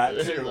don't know. There's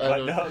that too.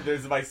 But no,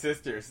 there's my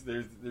sisters.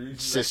 There's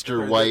sister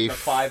there's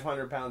wife. The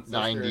 500-pound sister.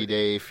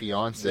 90-day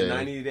fiance. The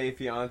 90-day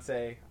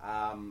fiance.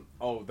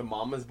 The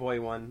Mama's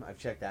Boy one. I've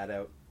checked that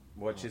out,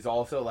 which is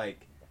also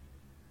like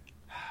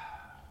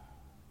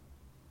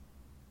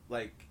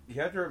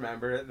you have to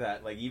remember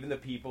that like even the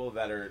people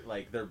that are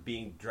like they're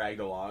being dragged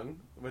along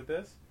with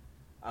this.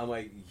 I'm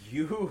like,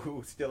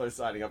 you still are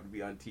signing up to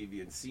be on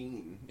TV and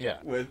seen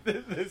with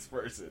this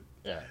person.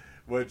 Yeah.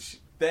 Which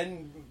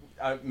then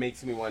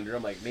makes me wonder,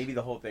 I'm like, maybe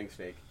the whole thing's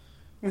fake.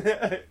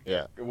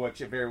 Yeah. Which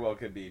it very well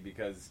could be,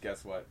 because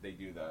guess what? They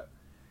do that.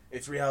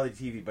 It's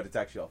reality TV, but it's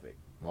actually all fake.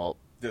 Well,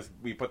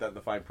 we put that in the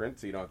fine print,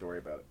 so you don't have to worry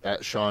about it.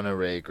 that Shauna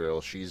Ray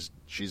girl, she's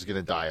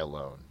gonna die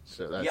alone.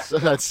 So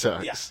that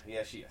sucks.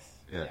 Yeah, she is.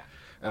 Yeah.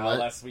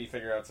 Unless we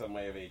figure out some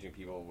way of aging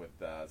people with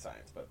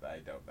science, but I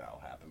doubt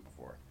that'll happen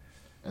before.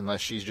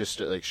 Unless she's just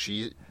like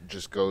she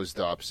just goes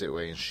the opposite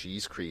way and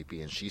she's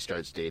creepy and she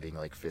starts dating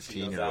like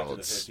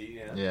 15-year-olds.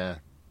 Yeah.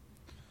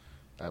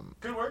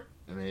 Could work.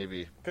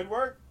 Maybe. Could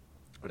work.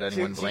 Would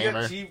anyone blame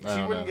her? She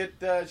wouldn't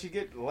get. She'd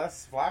get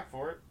less flack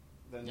for it.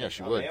 Than Yeah,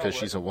 she would because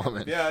she's a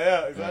woman.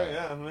 Yeah, exactly.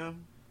 Yeah,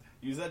 man.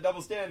 Use that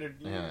double standard.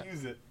 You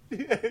use it.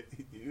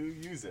 You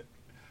use it.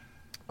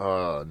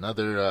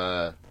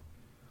 Another.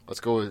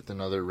 Let's go with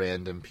another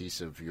random piece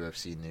of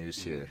UFC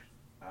news here.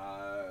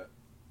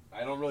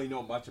 I don't really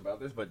know much about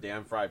this, but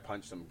Dan Fry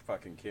punched some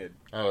fucking kid.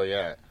 Oh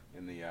yeah.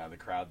 In the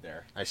crowd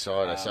there. I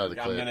saw it. I saw the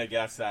clip. I'm gonna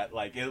guess that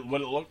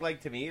what it looked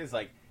like to me is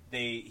like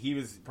he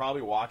was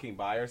probably walking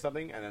by or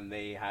something, and then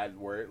they had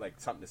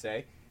something to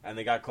say, and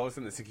they got closer,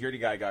 and the security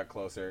guy got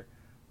closer,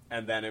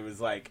 and then it was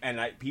like,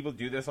 people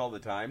do this all the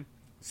time.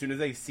 As soon as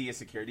they see a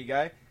security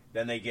guy,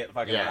 then they get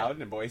fucking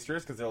loud and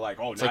boisterous because they're like,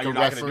 oh, it's now like you're a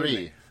not referee. going to do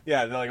anything.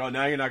 Yeah, they're like, oh,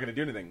 now you're not going to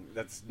do anything.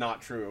 That's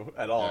not true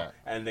at all. Yeah.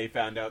 And they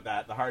found out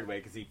that the hard way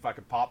because he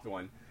fucking popped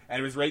one. And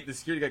it was right, the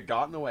security guy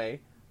got in the way.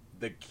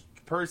 The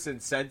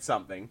person said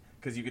something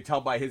because you could tell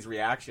by his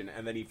reaction.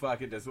 And then he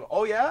fucking just,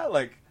 oh yeah?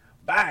 Like,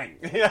 bang!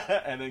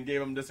 And then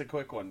gave him just a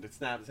quick one to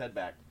snap his head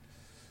back.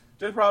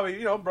 Just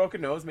probably,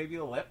 broken nose, maybe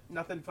a lip.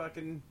 Nothing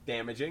fucking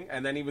damaging.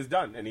 And then he was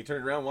done. And he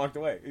turned around and walked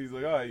away. He's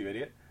like, oh, you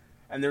idiot.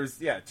 And there's,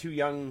 two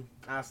young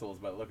assholes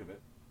by the look of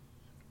it.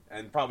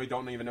 And probably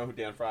don't even know who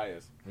Dan Fry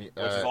is. Which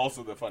is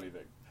also the funny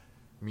thing.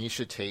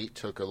 Misha Tate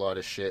took a lot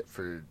of shit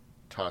for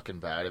talking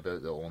bad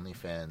about the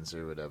OnlyFans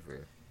or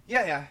whatever.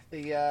 Yeah.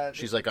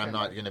 She's like, I'm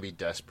not going to be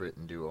desperate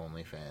and do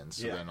OnlyFans.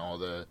 So then all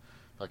the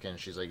fucking,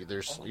 she's like,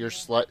 you're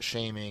slut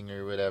shaming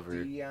or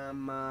whatever.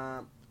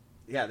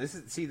 This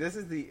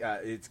is the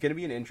it's going to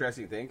be an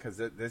interesting thing because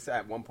this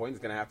at one point is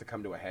going to have to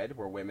come to a head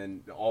where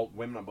all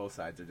women on both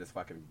sides are just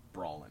fucking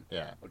brawling.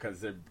 Yeah.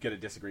 Because they're going to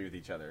disagree with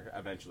each other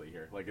eventually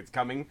here. Like, it's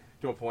coming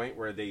to a point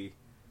where they,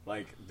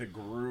 like, the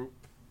group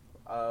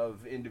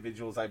of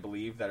individuals, I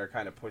believe, that are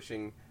kind of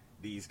pushing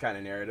these kind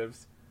of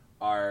narratives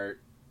are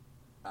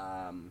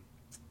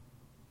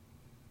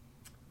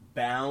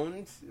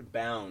bound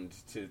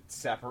to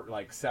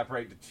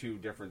separate the two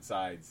different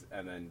sides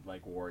and then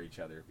like war each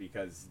other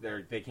because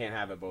they can't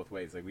have it both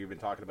ways. Like, we've been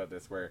talking about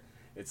this where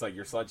it's like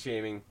you're slut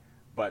shaming,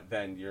 but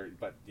then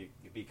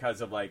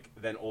because of like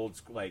then old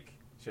school, like,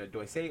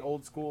 do I say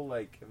old school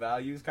like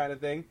values kind of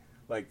thing?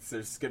 Like,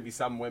 there's gonna be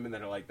some women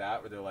that are like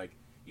that where they're like,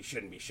 you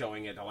shouldn't be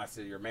showing it unless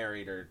you're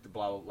married or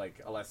blah,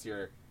 like unless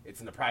it's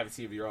in the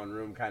privacy of your own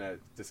room kind of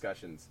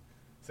discussions.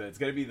 So it's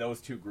going to be those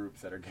two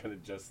groups that are going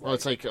to just like... Well,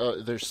 it's like,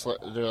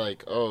 they're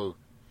like, oh,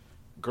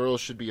 girls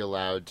should be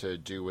allowed to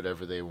do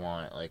whatever they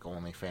want, like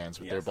OnlyFans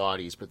with their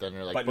bodies, but then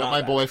they're like, but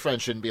my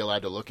boyfriend shouldn't be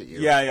allowed to look at you.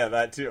 Yeah,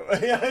 that too.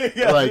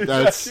 yeah, like,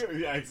 that's...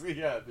 That too.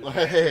 Yeah.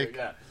 Like...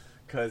 Yeah.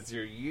 Because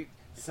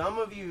some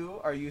of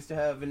you are used to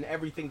having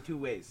everything two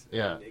ways.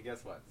 Yeah. And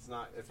guess what? It's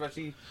not...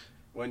 Especially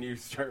when you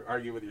start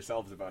arguing with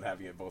yourselves about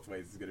having it both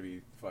ways, it's going to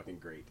be fucking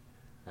great.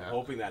 I'm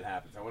hoping that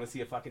happens. I want to see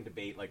a fucking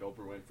debate like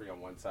Oprah Winfrey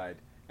on one side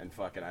and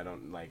fucking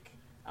Ellen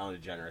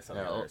DeGeneres on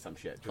the other or some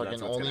shit. Fucking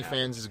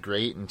OnlyFans is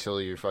great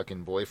until your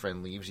fucking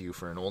boyfriend leaves you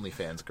for an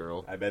OnlyFans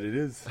girl. I bet it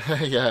is.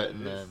 Yeah,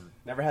 and then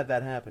never had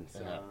that happen.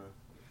 So.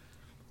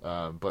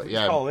 But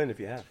just call in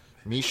if you have.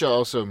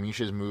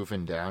 Misha's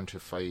moving down to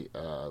fight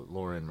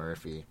Lauren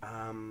Murphy.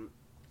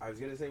 I was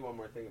going to say one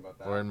more thing about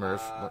that. Lauren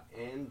Murphy.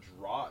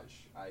 Andrade,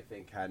 I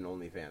think, had an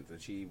OnlyFans,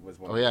 and she was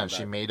one. Oh yeah, and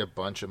she made a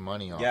bunch of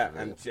money off of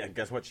it. And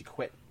guess what? She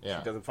quit. Yeah.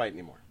 She doesn't fight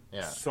anymore.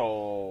 Yeah.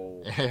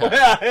 So.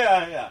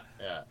 Yeah.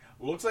 Yeah.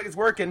 Looks like it's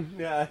working.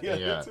 Yeah,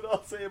 that's what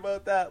I'll say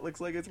about that. Looks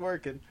like it's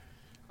working.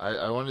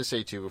 I wanted to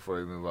say, too, before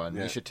we move on,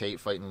 Misha Tate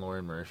fighting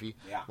Lauren Murphy.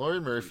 Yeah.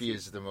 Lauren Murphy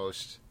is the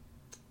most...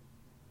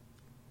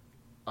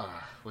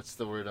 what's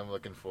the word I'm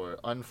looking for?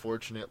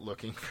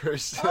 Unfortunate-looking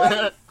person.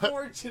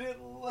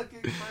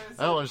 Unfortunate-looking person.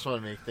 I don't just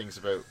want to make things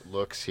about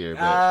looks here,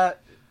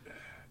 but...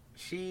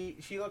 She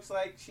looks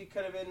like she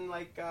could have been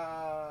like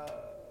a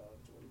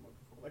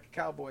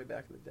cowboy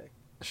back in the day.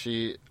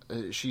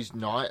 She's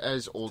not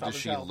as old as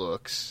she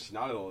looks. She's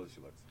not as old as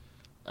she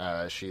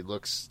looks. She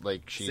looks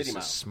like she's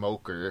a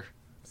smoker.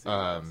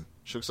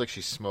 She looks like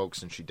she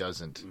smokes and she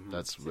doesn't. Mm-hmm.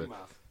 That's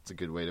a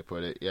good way to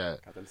put it. Yeah.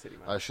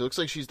 She looks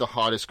like she's the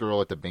hottest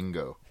girl at the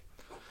bingo.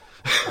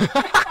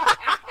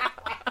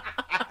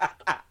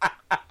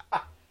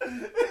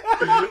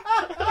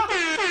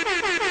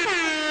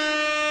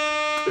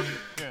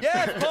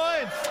 Yes,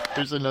 points!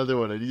 There's another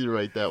one. I need to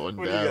write that one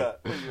down.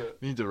 I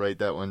need to write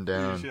that one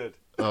down. You should.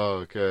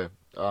 Oh, okay.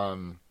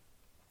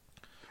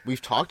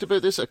 We've talked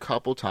about this a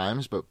couple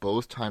times, but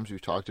both times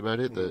we've talked about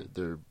it,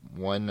 the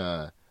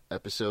one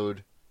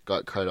episode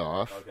got cut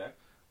off. Okay.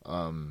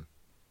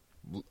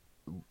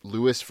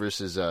 Lewis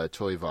versus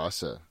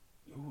Tuivasa.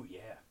 Ooh, yeah.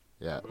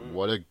 Yeah,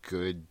 what a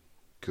good,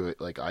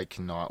 like, I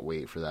cannot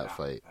wait for that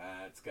fight.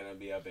 It's going to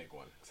be a big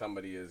one.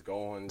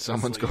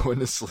 Someone's going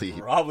to sleep.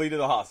 Probably to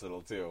the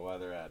hospital, too, while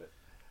they're at it.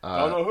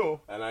 Don't know who,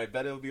 and I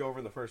bet it'll be over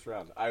in the first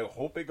round. I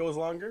hope it goes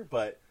longer,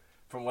 but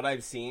from what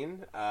I've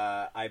seen,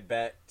 I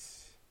bet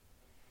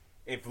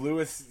if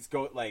Lewis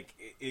it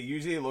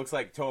usually looks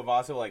like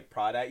Tuivasa will, like,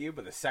 prod at you,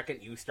 but the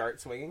second you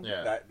start swinging,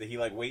 that he,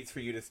 like, waits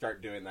for you to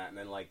start doing that, and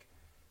then, like,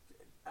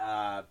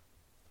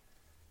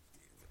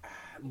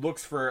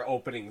 looks for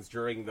openings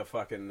during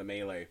the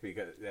melee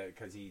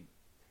because he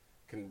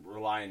can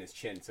rely on his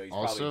chin, so he's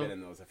probably been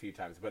in those a few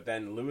times. But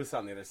then Lewis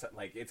on the other side,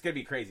 like, it's gonna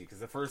be crazy because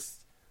the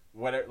first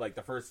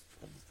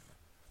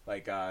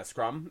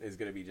scrum is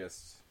gonna be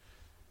just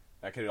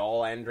that could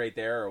all end right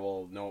there, or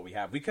we'll know what we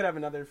have. We could have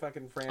another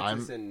fucking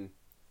Francis and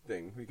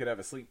thing. We could have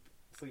a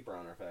sleeper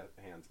on our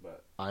hands.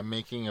 But I'm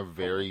making a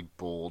very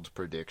bold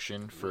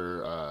prediction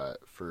for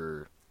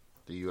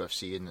the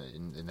UFC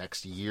in the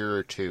next year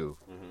or two.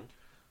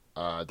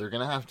 Mm-hmm. They're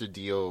gonna have to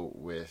deal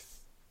with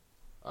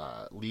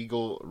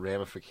legal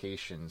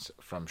ramifications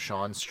from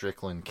Sean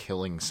Strickland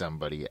killing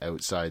somebody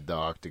outside the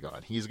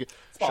octagon. It's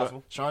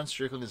possible. Sean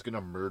Strickland is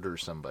gonna murder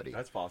somebody.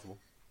 That's possible.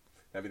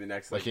 That'd be the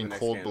next, in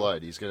cold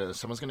blood.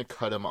 Someone's gonna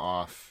cut him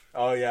off.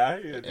 Oh yeah,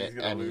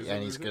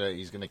 he's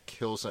gonna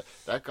kill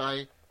that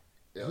guy.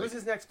 Who's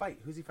his next fight?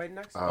 Who's he fighting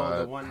next?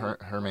 The one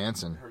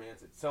Hermanson.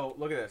 So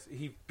look at this.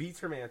 He beats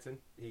Hermanson.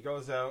 He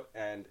goes out,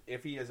 and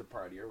if he is a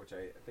partier, which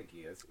I think he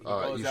is, he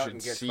goes out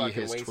and gets see fucking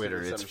his wasted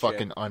Twitter. or some It's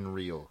fucking shit.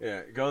 unreal.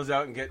 Yeah, goes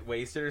out and get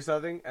wasted or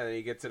something, and then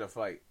he gets in a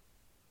fight.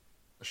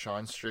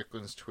 Sean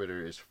Strickland's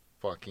Twitter is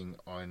fucking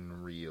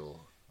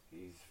unreal.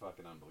 He's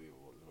fucking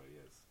unbelievable, is what he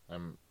is.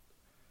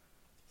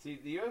 See,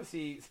 the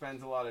UFC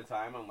spends a lot of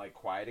time on, like,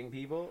 quieting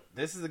people.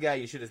 This is the guy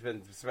you should have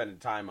been spending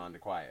time on to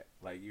quiet.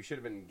 Like, you should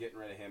have been getting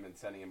rid of him and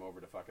sending him over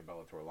to fucking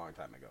Bellator a long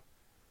time ago.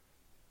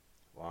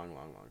 Long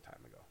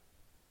time ago.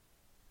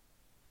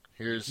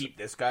 You keep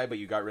this guy, but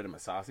you got rid of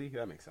Masasi?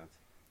 That makes sense.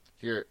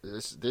 Here,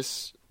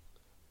 this...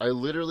 I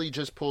literally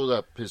just pulled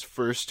up his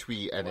first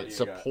tweet, and it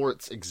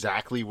supports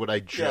exactly what I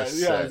just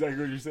said. Yeah, exactly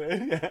what you're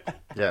saying.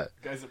 Yeah. The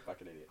guy's a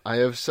fucking idiot. I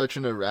have such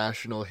an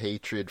irrational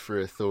hatred for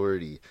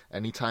authority.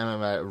 Anytime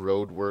I'm at a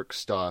road work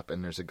stop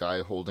and there's a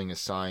guy holding a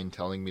sign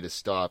telling me to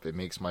stop, it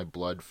makes my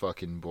blood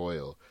fucking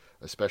boil.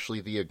 Especially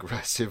the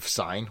aggressive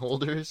sign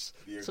holders.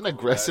 It's an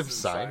aggressive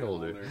sign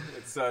holder.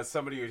 It's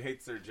somebody who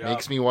hates their job.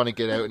 Makes me want to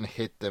get out and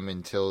hit them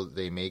until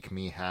they make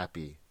me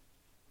happy.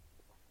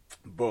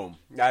 Boom.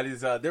 That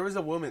is. There was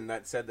a woman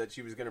that said that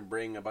she was going to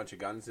bring a bunch of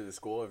guns to the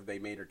school if they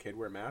made her kid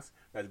wear a mask.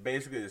 That's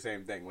basically the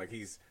same thing. Like,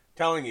 he's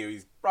telling you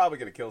he's probably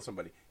going to kill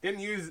somebody. He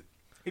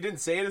didn't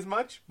say it as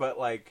much, but,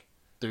 like,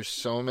 there's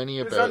so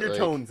many there's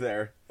undertones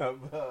there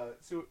of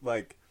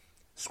like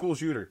school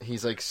shooter.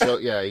 He's like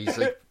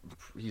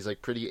he's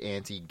like pretty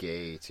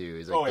anti-gay too.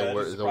 He's like, that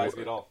doesn't surprise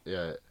me at all.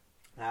 Yeah,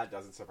 that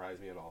doesn't surprise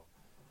me at all.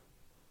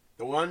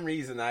 The one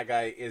reason that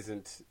guy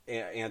isn't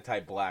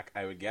anti-black,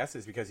 I would guess,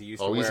 is because he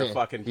used to wear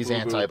fucking FUBU. He's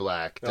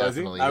anti-black,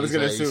 definitely. I was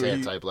going to assume he's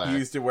anti-black. He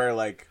used to wear,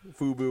 like,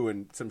 FUBU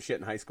and some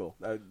shit in high school.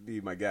 That would be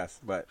my guess,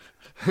 but...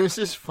 This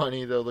is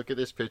funny, though. Look at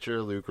this picture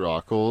of Luke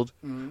Rockhold,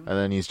 and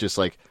then he's just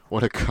like,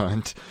 what a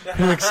cunt.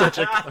 He looks such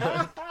a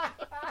cunt.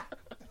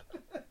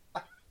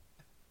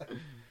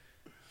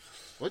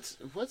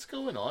 What's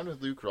going on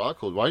with Luke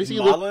Rockhold? Why does he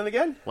modeling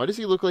again? Why does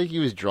he look like he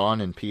was drawn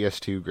in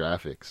PS2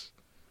 graphics?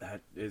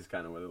 That is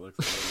kind of what it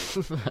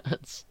looks like.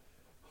 That's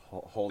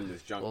holding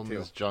his junk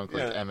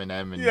like yeah.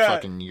 Eminem in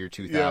fucking year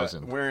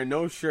 2000. Yeah. Wearing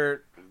no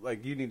shirt.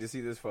 Like, you need to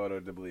see this photo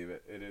to believe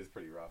it. It is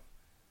pretty rough.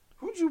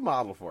 Who'd you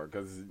model for?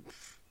 Because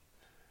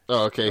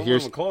okay.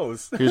 Here's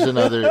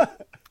another.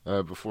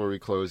 Before we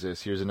close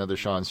this, here's another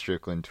Sean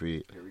Strickland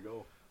tweet. Here we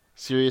go.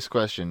 Serious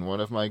question.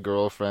 One of my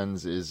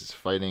girlfriends is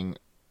fighting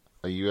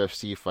a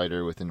UFC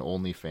fighter with an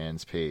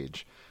OnlyFans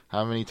page.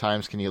 How many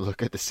times can you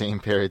look at the same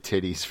pair of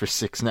titties for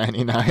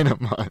 $6.99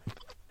 a month?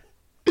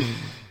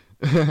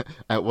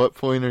 At what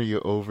point are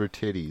you over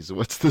titties?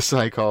 What's the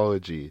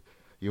psychology?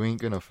 You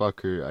ain't gonna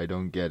fuck her. I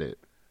don't get it.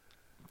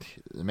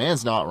 The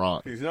man's not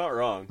wrong. He's not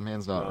wrong. The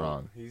man's not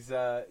wrong. He's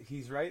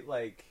right.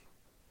 Like,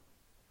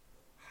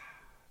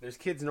 there's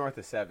kids north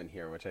of 7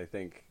 here, which I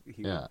think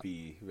he would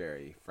be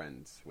very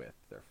friendly with.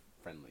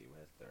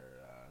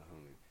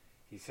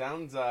 He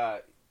sounds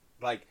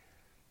like.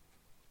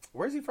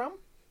 Where's he from?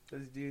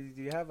 Do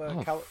you have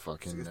a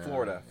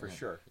Florida for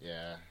sure?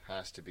 Yeah,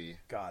 has to be.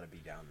 Gotta be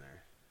down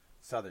there,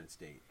 Southern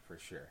state for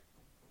sure.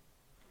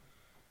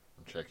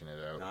 I'm checking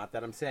it out. Not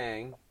that I'm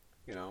saying,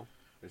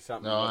 there's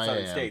something about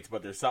Southern states,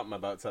 but there's something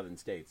about Southern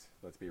states.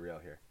 Let's be real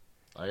here.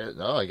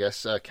 I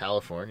guess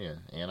California,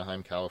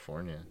 Anaheim,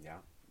 California. Yeah,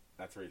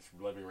 that's where he's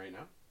living right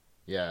now.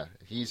 Yeah,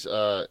 he's.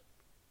 I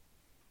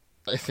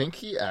think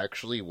he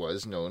actually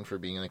was known for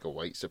being like a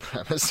white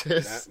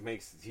supremacist.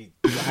 He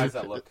has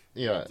that look.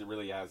 Yeah, it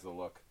really has the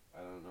look.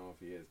 I don't know if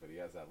he is, but he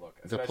has that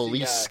look. The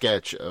police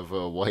sketch of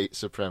a white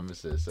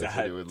supremacist. That's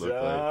what it would look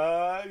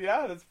like.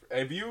 Yeah, that's.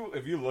 If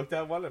you looked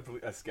at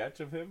a sketch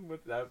of him,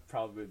 that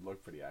probably would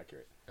look pretty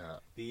accurate.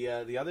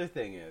 Yeah. The other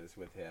thing is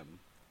with him.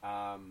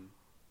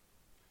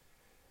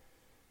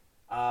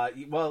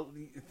 Well,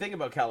 the thing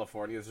about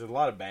California is there's a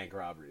lot of bank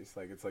robberies.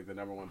 Like, it's like the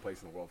number one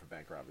place in the world for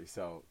bank robberies.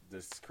 So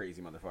there's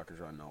crazy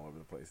motherfuckers running all over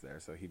the place there.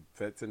 So he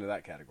fits into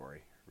that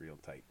category real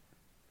tight.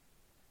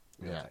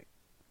 Real tight.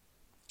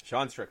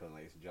 Sean Strickland,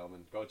 ladies and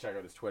gentlemen. Go check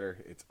out his Twitter.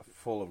 It's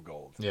full of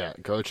gold. Yeah,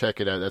 go check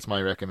it out. That's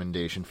my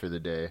recommendation for the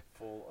day.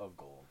 Full of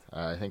gold.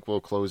 I think we'll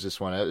close this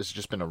one out. It's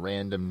just been a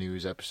random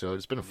news episode.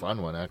 It's been a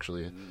fun one,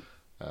 actually.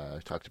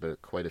 Talked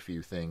about quite a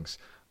few things.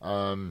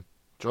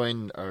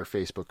 Join our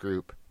Facebook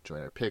group.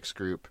 Join our Picks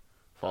group.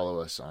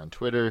 Follow us on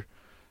Twitter.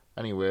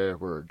 Anywhere.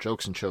 We're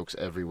Jokes and Chokes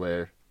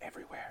everywhere.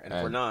 Everywhere. And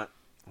if we're not,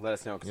 let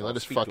us know. Let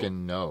us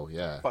fucking know.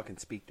 Yeah. Fucking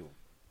speak to them.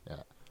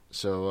 Yeah.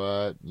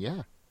 So,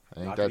 yeah. I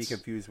think not that's... to be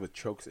confused with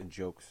Chokes and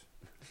Jokes.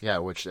 Yeah,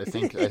 which I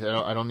think... I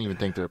don't even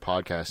think they're a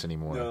podcast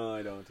anymore. No,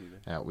 I don't either.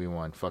 Yeah, we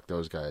won. Fuck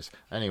those guys.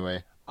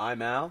 Anyway.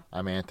 I'm Al.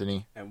 I'm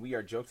Anthony. And we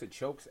are Jokes and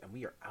Chokes, and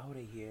we are out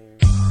of here.